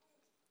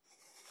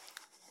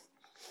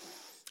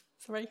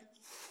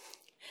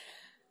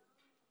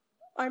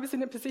was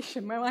in a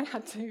position where I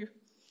had to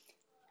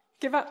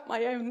give up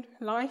my own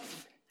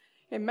life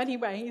in many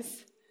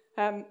ways,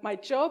 my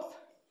job,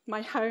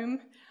 my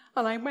home,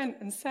 and I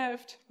went and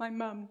served my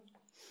mum.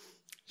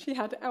 She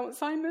had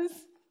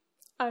Alzheimer's,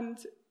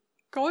 and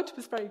God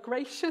was very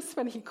gracious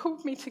when he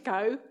called me to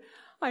go.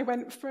 I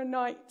went for a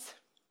night.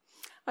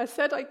 I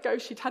said I'd go.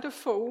 She'd had a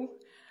fall,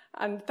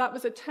 and that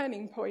was a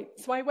turning point.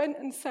 So I went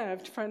and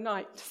served for a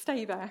night to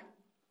stay there.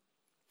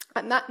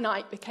 And that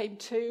night became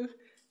 2,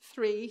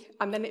 3,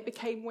 and then it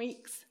became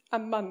weeks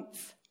and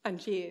months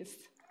and years.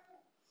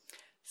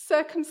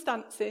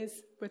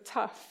 Circumstances were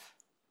tough.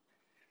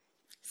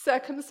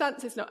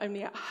 Circumstances not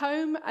only at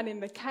home and in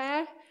the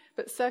care,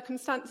 but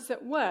circumstances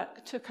at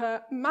work took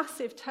a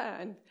massive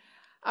turn,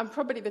 and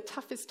probably the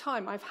toughest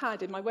time I've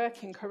had in my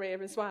working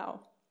career as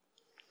well.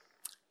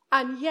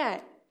 And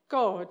yet,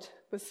 God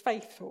was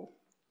faithful.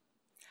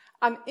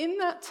 And in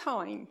that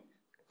time,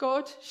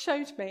 God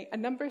showed me a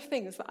number of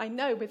things that I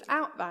know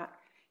without that,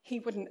 he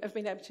wouldn't have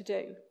been able to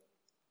do.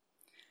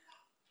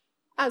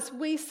 As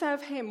we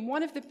serve him,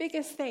 one of the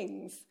biggest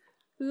things,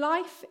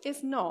 life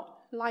is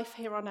not life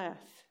here on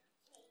earth.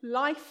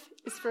 Life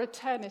is for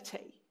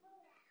eternity.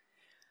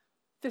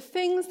 The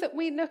things that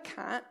we look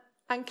at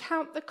and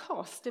count the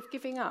cost of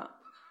giving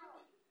up,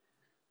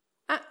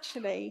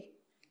 actually,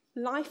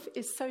 life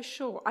is so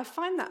short. I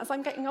find that as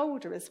I'm getting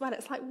older as well.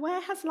 It's like,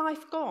 where has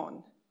life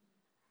gone?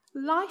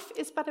 Life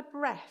is but a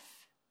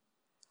breath.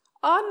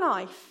 Our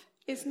life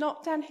is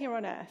not down here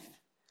on earth.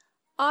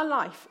 Our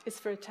life is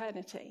for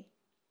eternity.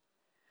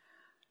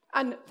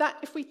 And that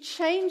if we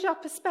change our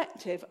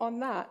perspective on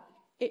that,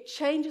 it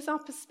changes our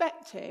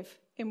perspective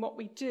in what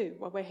we do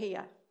while we're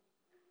here.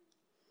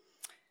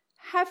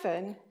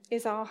 Heaven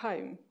is our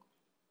home.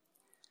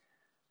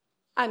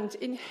 And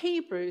in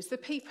Hebrews, the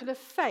people of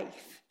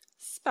faith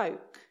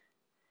spoke.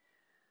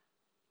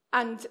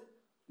 And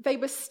they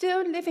were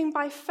still living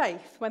by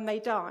faith when they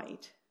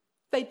died.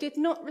 They did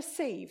not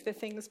receive the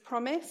things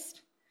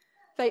promised.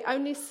 They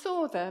only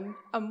saw them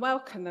and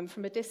welcomed them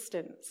from a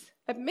distance,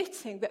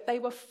 admitting that they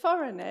were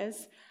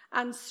foreigners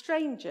and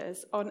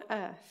strangers on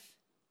earth.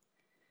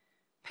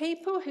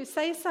 People who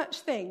say such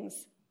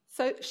things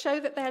show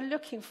that they're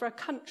looking for a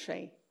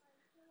country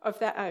of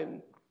their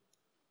own.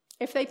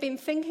 If they'd been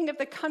thinking of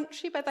the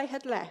country where they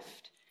had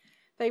left,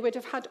 they would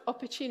have had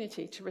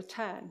opportunity to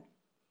return.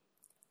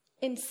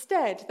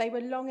 Instead, they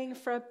were longing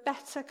for a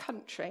better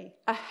country,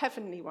 a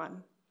heavenly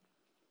one.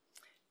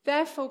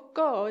 Therefore,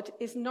 God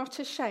is not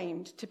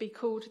ashamed to be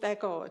called their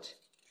God,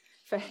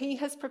 for he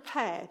has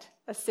prepared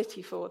a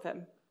city for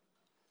them.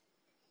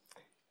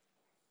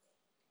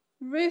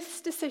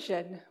 Ruth's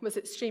decision was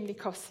extremely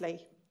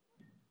costly.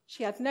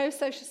 She had no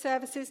social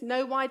services,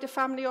 no wider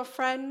family or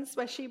friends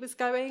where she was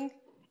going.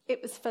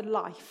 It was for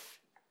life.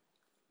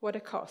 What a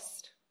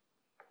cost.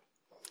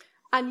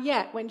 And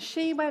yet, when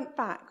she went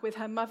back with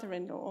her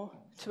mother-in-law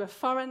to a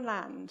foreign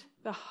land,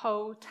 the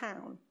whole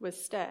town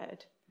was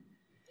stirred.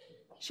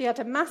 She had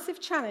a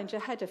massive challenge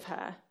ahead of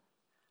her,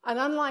 and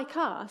unlike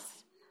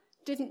us,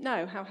 didn't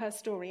know how her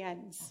story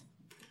ends,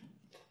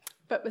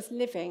 but was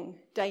living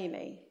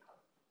daily.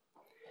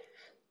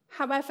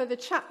 However, the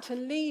chapter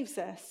leaves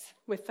us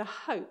with the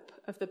hope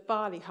of the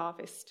barley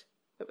harvest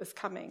that was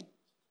coming.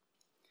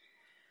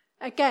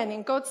 Again,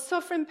 in God's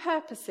sovereign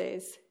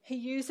purposes, he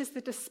uses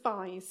the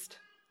despised,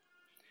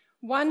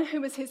 one who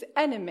was his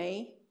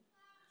enemy,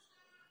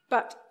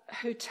 but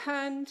who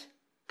turned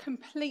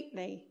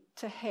completely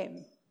to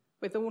him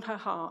with all her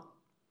heart.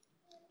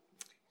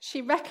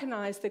 She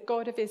recognized the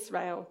God of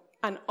Israel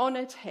and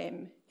honored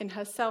him in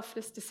her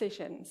selfless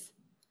decisions,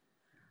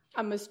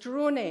 and was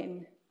drawn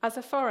in as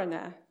a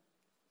foreigner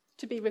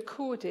to be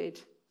recorded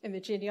in the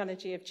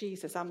genealogy of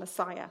Jesus, our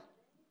Messiah,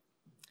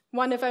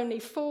 one of only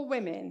 4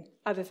 women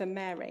other than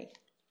Mary.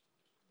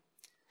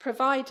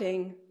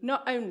 providing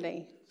not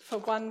only for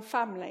one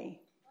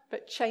family,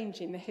 but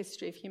changing the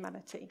history of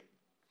humanity.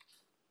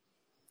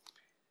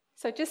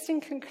 So just in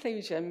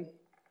conclusion,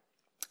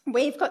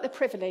 we've got the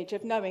privilege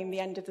of knowing the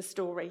end of the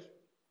story.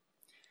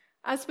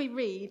 As we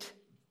read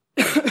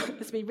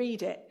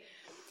it,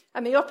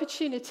 and the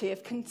opportunity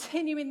of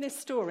continuing this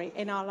story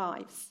in our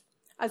lives.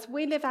 As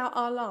we live out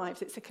our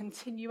lives, it's a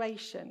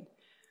continuation,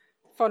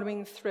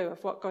 following through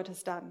of what God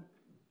has done,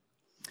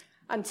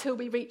 until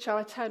we reach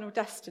our eternal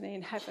destiny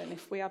in heaven,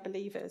 if we are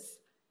believers.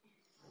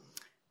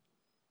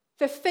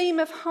 The theme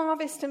of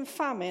harvest and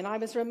famine, I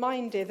was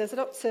reminded, there's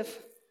lots of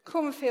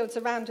cornfields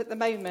around at the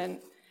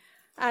moment,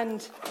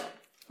 and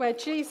where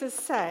Jesus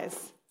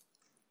says,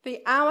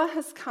 "The hour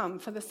has come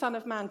for the Son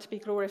of Man to be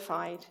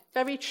glorified.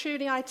 Very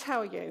truly I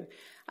tell you,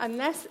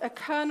 unless a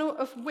kernel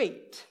of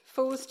wheat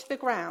falls to the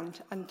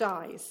ground and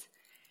dies,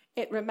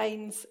 it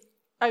remains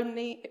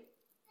only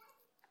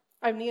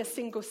a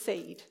single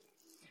seed.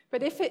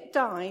 But if it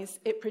dies,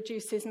 it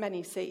produces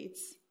many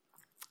seeds.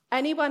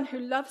 Anyone who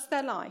loves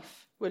their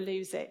life will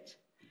lose it,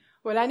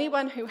 while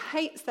anyone who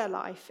hates their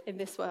life in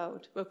this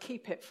world will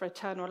keep it for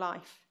eternal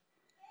life.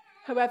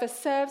 Whoever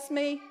serves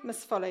me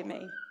must follow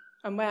me,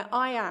 and where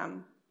I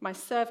am, my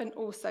servant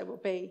also will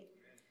be.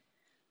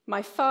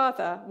 My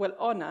Father will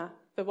honour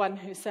the one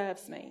who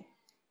serves me.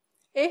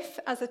 If,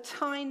 as a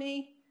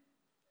tiny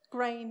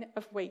grain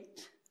of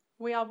wheat,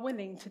 we are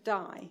willing to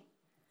die,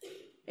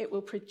 it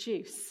will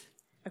produce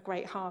a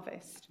great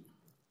harvest."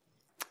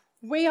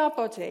 We are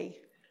body,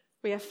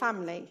 we are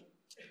family,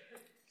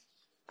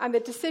 and the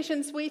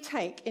decisions we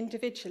take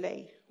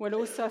individually will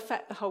also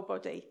affect the whole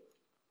body.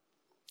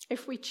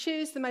 If we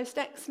choose the most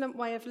excellent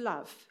way of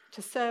love,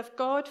 to serve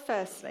God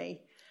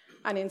firstly,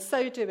 and in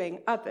so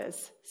doing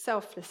others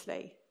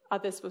selflessly,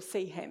 others will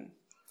see him.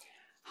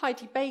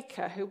 Heidi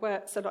Baker, who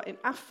works a lot in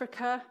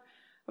Africa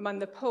among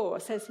the poor,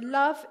 says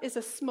love is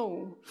a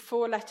small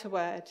 4-letter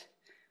word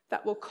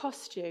that will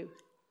cost you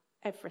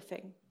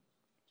everything.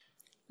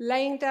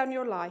 Laying down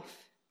your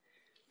life,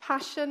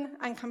 passion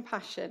and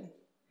compassion,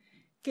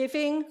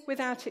 giving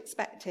without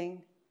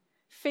expecting,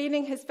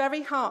 feeling his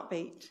very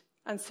heartbeat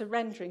and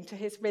surrendering to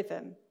his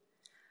rhythm,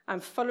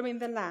 and following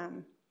the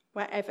Lamb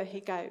wherever he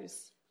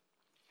goes.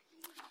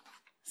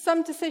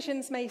 Some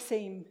decisions may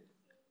seem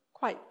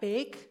quite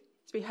big.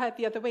 As we heard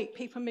the other week,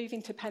 people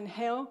moving to Penn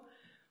Hill,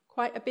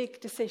 quite a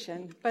big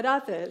decision. But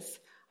others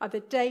are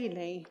the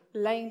daily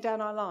laying down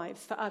our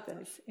lives for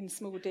others in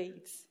small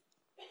deeds.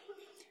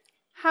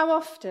 How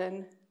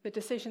often the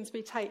decisions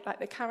we take, like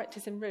the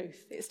characters in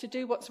Ruth, is to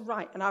do what's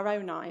right in our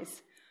own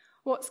eyes,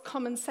 what's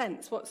common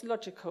sense, what's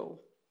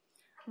logical,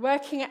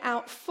 working it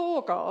out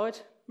for God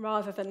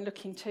rather than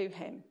looking to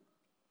him.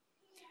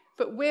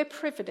 But we're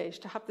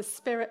privileged to have the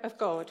Spirit of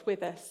God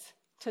with us,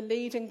 to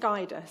lead and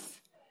guide us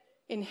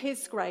in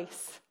his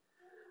grace,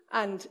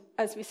 and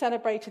as we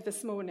celebrated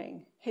this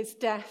morning, his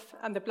death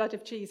and the blood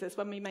of Jesus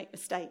when we make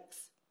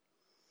mistakes.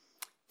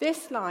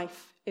 This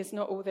life is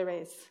not all there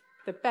is.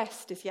 The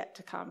best is yet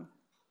to come.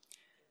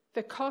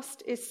 The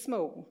cost is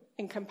small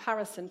in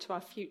comparison to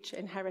our future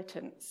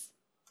inheritance.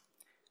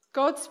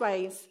 God's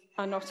ways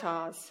are not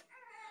ours.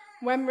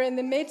 When we're in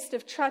the midst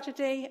of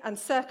tragedy and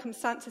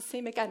circumstances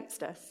seem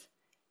against us,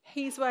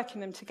 he's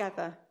working them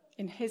together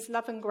in his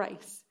love and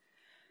grace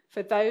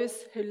for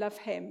those who love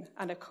him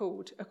and are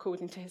called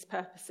according to his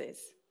purposes.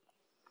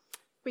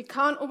 We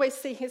can't always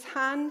see his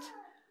hand,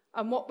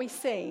 and what we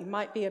see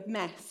might be a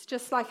mess,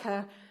 just like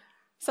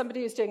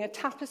somebody who's doing a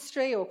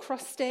tapestry or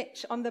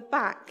cross-stitch. On the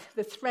back,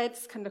 the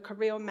threads can look a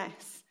real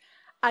mess,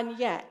 and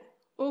yet,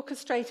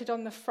 orchestrated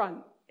on the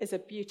front is a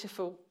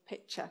beautiful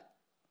picture.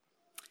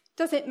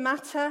 Does it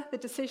matter the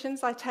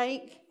decisions I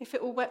take if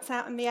it all works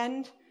out in the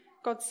end?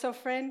 God's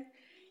sovereign.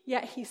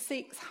 Yet he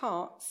seeks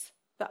hearts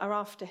that are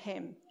after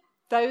him,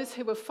 those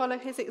who will follow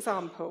his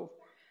example,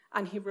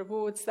 and he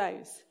rewards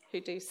those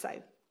who do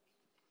so.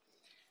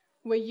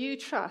 Will you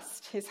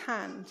trust his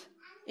hand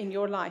in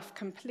your life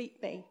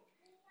completely,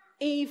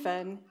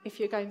 even if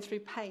you're going through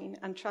pain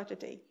and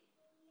tragedy?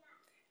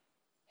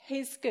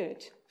 His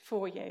good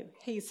for you,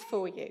 he's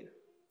for you,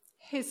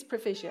 his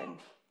provision.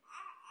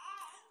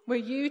 Will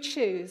you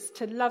choose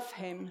to love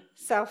him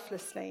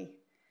selflessly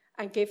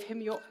and give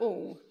him your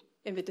all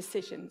in the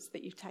decisions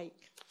that you take?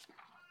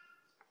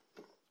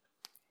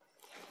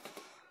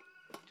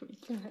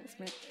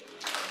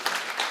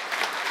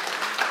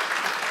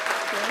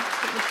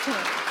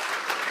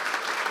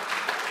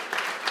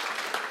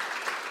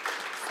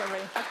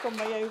 Sorry, I've gone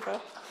way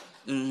over.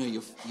 No,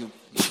 you're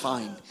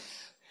fine.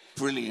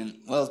 Brilliant.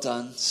 Well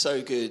done.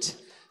 So good.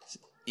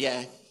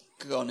 Yeah,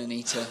 go on,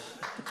 Anita.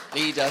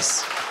 Lead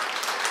us.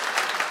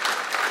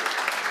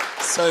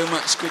 So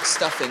much good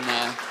stuff in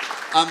there.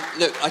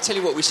 Look, I tell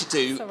you what we should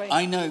do. Sorry.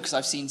 I know, because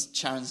I've seen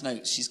Sharon's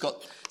notes. She's got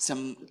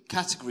some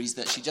categories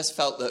that she just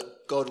felt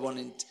that God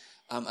wanted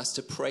us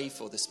to pray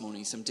for this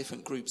morning. Some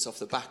different groups off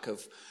the back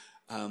of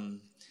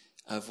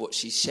what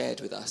she shared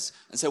with us.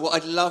 And so, what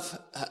I'd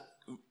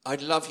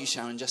love you,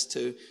 Sharon, just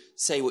to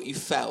say what you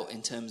felt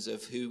in terms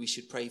of who we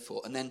should pray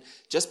for. And then,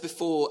 just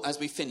before, as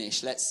we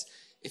finish, let's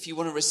if you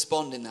want to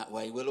respond in that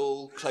way, we'll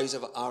all close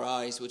our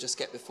eyes, we'll just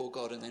get before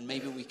God, and then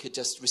maybe we could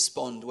just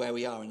respond where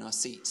we are in our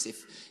seats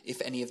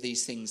if any of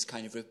these things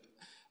kind of,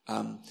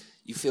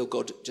 you feel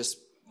God just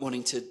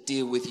wanting to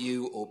deal with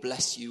you or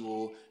bless you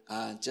or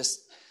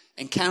just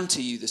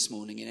encounter you this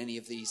morning in any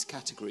of these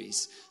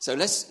categories. So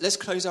let's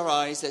close our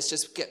eyes, let's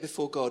just get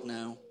before God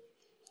now.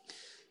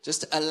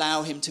 Just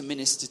allow him to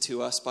minister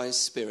to us by his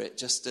Spirit,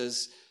 just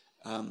as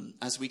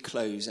we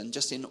close, and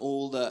just in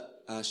all that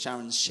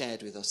Sharon's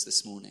shared with us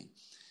this morning.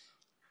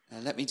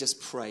 Let me just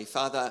pray.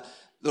 Father,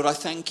 Lord, I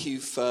thank you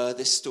for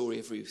this story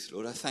of Ruth.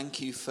 Lord, I thank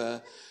you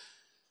for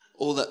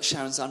all that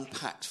Sharon's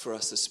unpacked for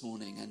us this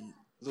morning. And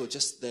Lord,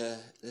 just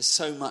there's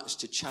so much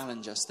to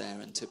challenge us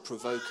there and to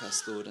provoke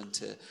us, Lord, and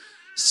to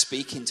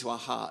speak into our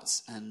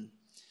hearts. And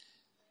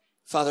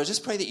Father, I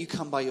just pray that you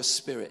come by your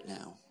Spirit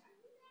now.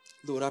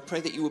 Lord, I pray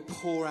that you would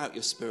pour out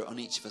your Spirit on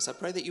each of us. I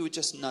pray that you would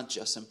just nudge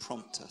us and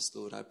prompt us,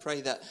 Lord. I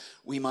pray that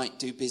we might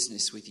do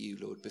business with you,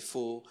 Lord,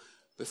 before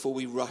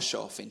we rush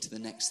off into the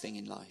next thing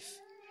in life.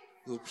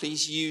 Lord,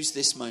 please use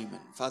this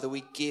moment. Father,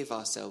 we give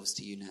ourselves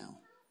to you now.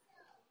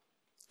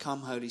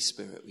 Come, Holy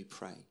Spirit, we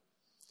pray.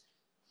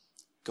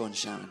 Go on,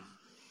 Sharon.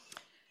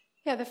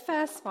 Yeah, the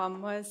first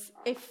one was,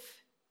 if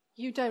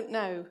you don't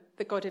know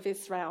the God of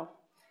Israel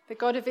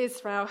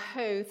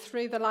who,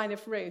 through the line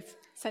of Ruth,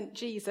 sent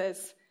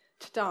Jesus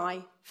to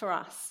die for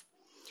us.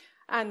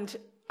 And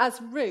as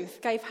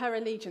Ruth gave her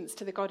allegiance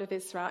to the God of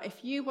Israel,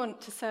 if you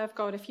want to serve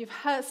God, if you've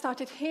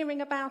started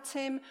hearing about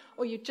him,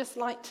 or you'd just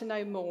like to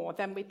know more,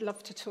 then we'd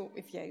love to talk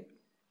with you.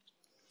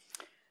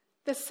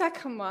 The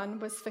second one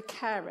was for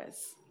carers.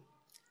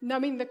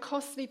 Knowing the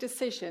costly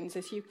decisions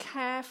as you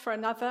care for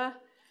another,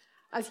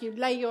 as you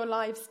lay your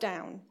lives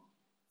down.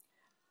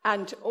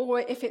 Or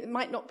if it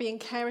might not be in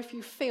care, if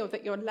you feel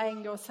that you're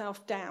laying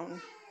yourself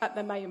down at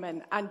the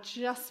moment and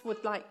just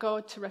would like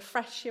God to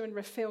refresh you and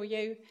refill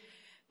you,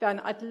 then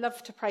I'd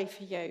love to pray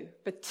for you,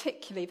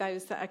 particularly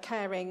those that are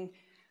caring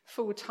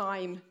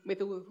full-time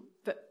with all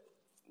that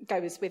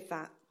goes with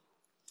that.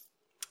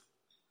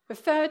 The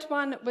third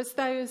one was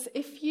those,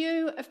 if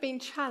you have been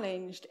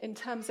challenged in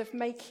terms of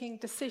making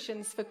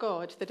decisions for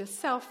God that are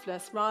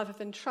selfless rather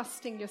than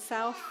trusting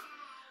yourself,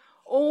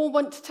 or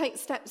want to take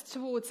steps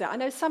towards it. I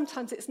know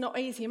sometimes it's not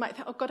easy. You might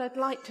think, oh God, I'd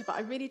like to, but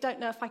I really don't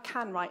know if I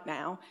can right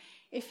now.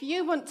 If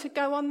you want to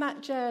go on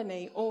that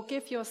journey or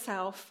give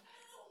yourself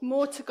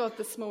more to God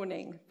this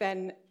morning,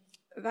 then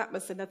that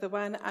was another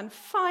one. And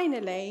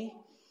finally,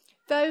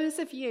 those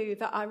of you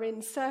that are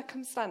in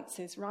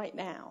circumstances right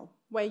now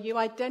where you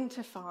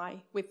identify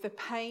with the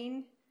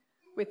pain,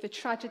 with the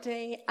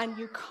tragedy, and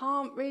you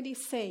can't really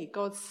see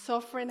God's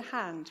sovereign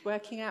hand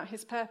working out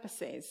his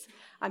purposes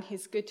and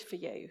his good for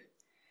you,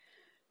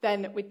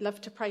 then we'd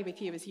love to pray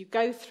with you as you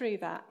go through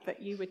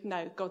that you would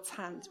know God's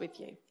hands with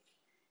you.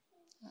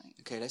 Right.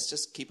 Okay, let's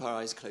just keep our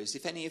eyes closed.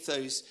 If any of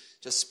those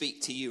just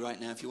speak to you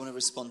right now, if you want to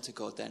respond to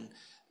God, then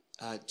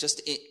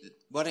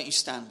why don't you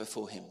stand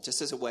before him,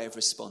 just as a way of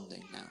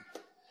responding now.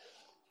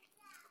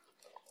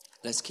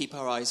 Let's keep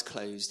our eyes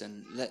closed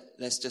and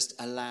let's just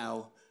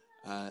allow,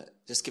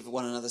 just give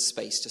one another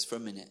space just for a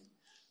minute.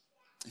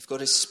 If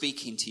God is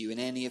speaking to you in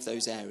any of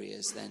those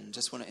areas, then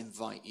just want to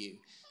invite you,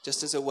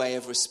 just as a way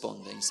of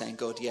responding, saying,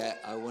 God, yeah,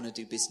 I want to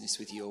do business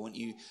with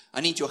you.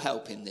 I need your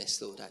help in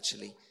this, Lord,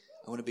 actually.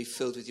 I want to be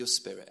filled with your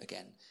Spirit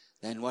again.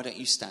 Then why don't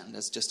you stand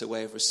as just a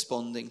way of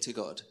responding to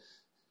God,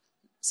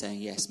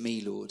 saying, yes,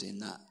 me, Lord, in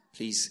that.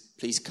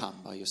 Please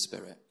come by your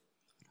Spirit.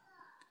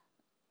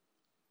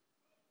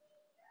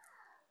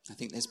 I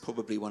think there's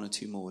probably one or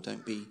two more.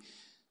 Don't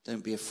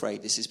be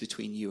afraid. This is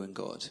between you and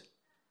God.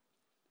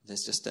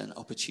 There's just an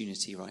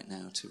opportunity right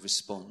now to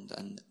respond.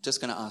 And I'm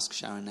just going to ask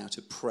Sharon now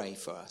to pray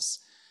for us.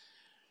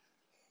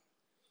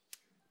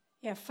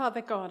 Yeah,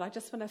 Father God, I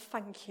just want to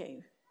thank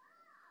you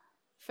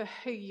for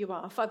who you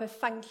are. Father,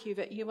 thank you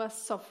that you are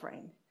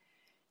sovereign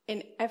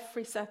in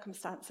every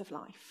circumstance of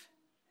life.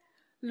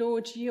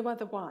 Lord, you are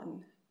the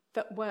one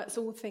that works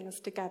all things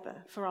together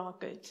for our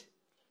good.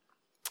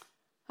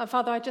 And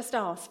Father, I just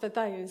ask for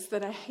those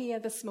that are here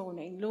this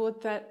morning,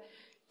 Lord, that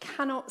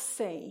cannot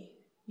see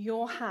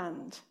your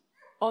hand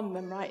on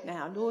them right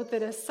now, Lord,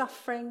 that are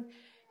suffering,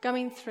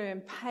 going through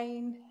in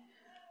pain.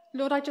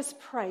 Lord, I just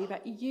pray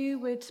that you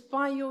would,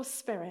 by your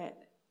Spirit,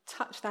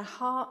 touch their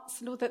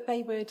hearts, Lord, that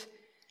they would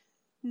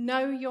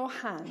know your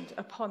hand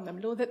upon them,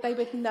 Lord, that they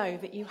would know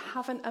that you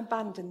haven't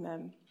abandoned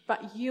them,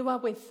 but you are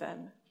with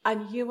them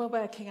and you are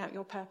working out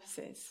your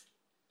purposes.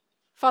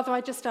 Father,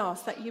 I just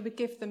ask that you would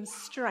give them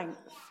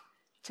strength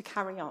to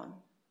carry on.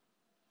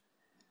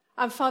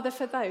 And Father,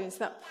 for those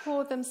that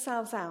pour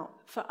themselves out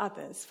for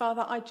others,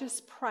 Father, I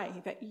just pray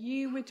that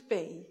you would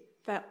be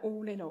their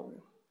all in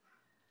all.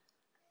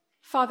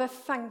 Father,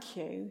 thank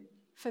you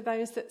for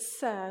those that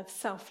serve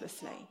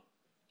selflessly.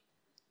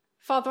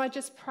 Father, I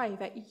just pray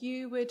that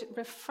you would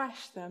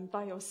refresh them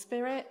by your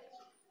Spirit.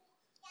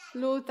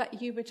 Lord,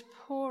 that you would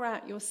pour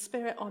out your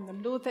Spirit on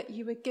them. Lord, that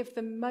you would give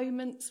them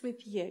moments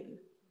with you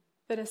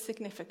that are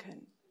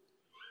significant.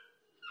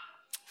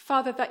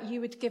 Father, that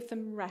you would give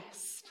them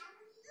rest.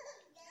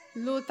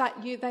 Lord,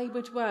 that they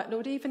would work.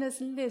 Lord, even as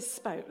Liz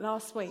spoke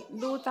last week,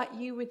 Lord, that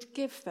you would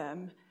give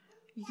them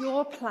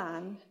your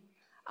plan.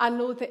 And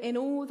Lord, that in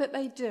all that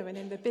they do and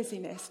in the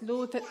busyness,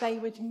 Lord, that they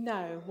would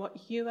know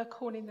what you are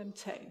calling them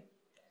to.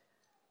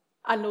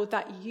 And Lord,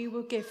 that you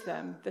will give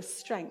them the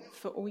strength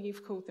for all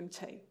you've called them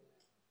to.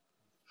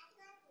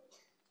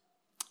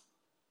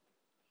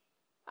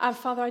 And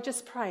Father, I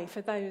just pray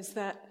for those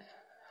that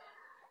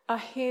are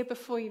here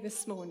before you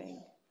this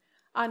morning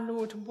and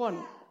Lord,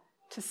 want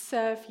to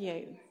serve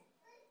you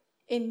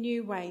in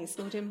new ways,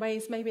 Lord, in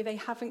ways maybe they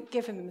haven't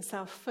given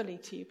themselves fully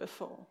to you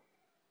before.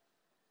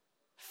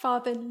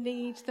 Father,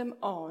 lead them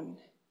on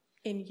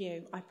in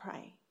you, I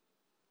pray.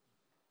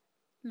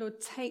 Lord,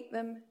 take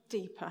them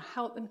deeper.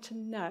 Help them to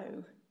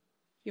know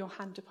your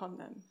hand upon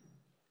them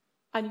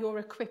and your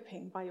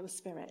equipping by your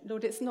Spirit.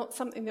 Lord, it's not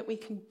something that we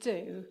can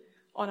do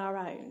on our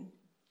own,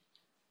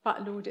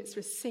 but Lord, it's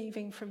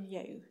receiving from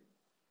you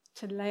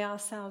to lay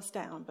ourselves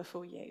down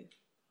before you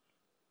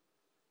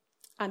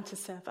and to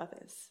serve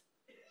others.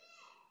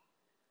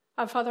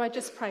 And Father, I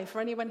just pray for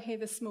anyone here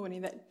this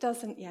morning that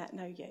doesn't yet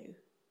know you.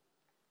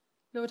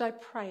 Lord, I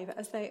pray that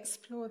as they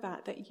explore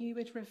that you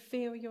would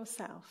reveal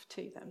yourself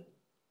to them.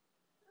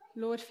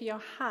 Lord, for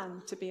your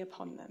hand to be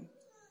upon them.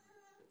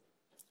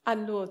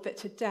 And Lord, that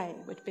today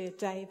would be a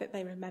day that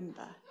they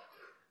remember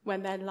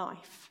when their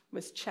life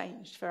was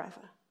changed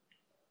forever.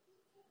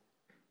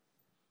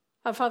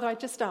 And Father, I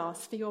just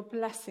ask for your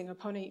blessing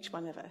upon each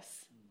one of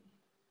us.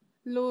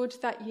 Lord,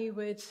 that you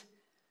would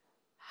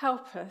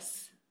help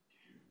us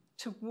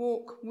to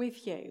walk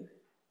with you.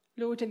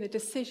 Lord, in the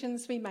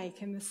decisions we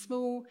make, in the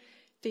small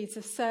deeds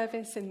of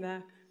service, in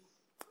the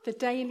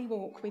daily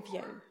walk with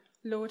you.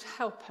 Lord,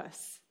 help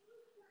us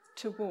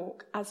to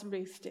walk as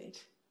Ruth did.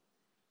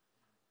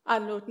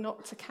 And Lord,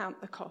 not to count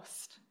the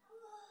cost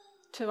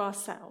to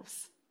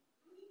ourselves,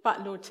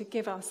 but Lord, to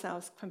give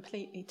ourselves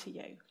completely to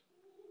you.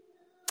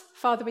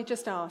 Father, we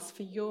just ask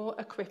for your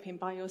equipping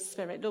by your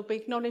Spirit. Lord, we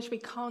acknowledge we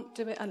can't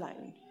do it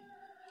alone.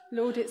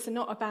 Lord, it's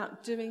not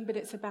about doing, but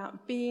it's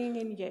about being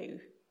in you.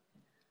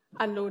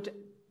 And Lord,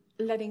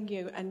 letting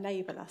you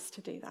enable us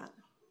to do that.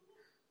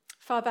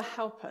 Father,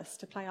 help us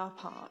to play our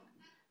part,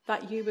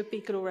 that you would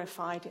be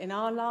glorified in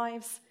our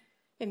lives,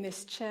 in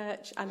this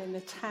church, and in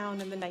the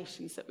town and the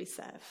nations that we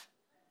serve,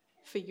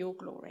 for your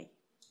glory.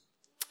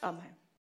 Amen.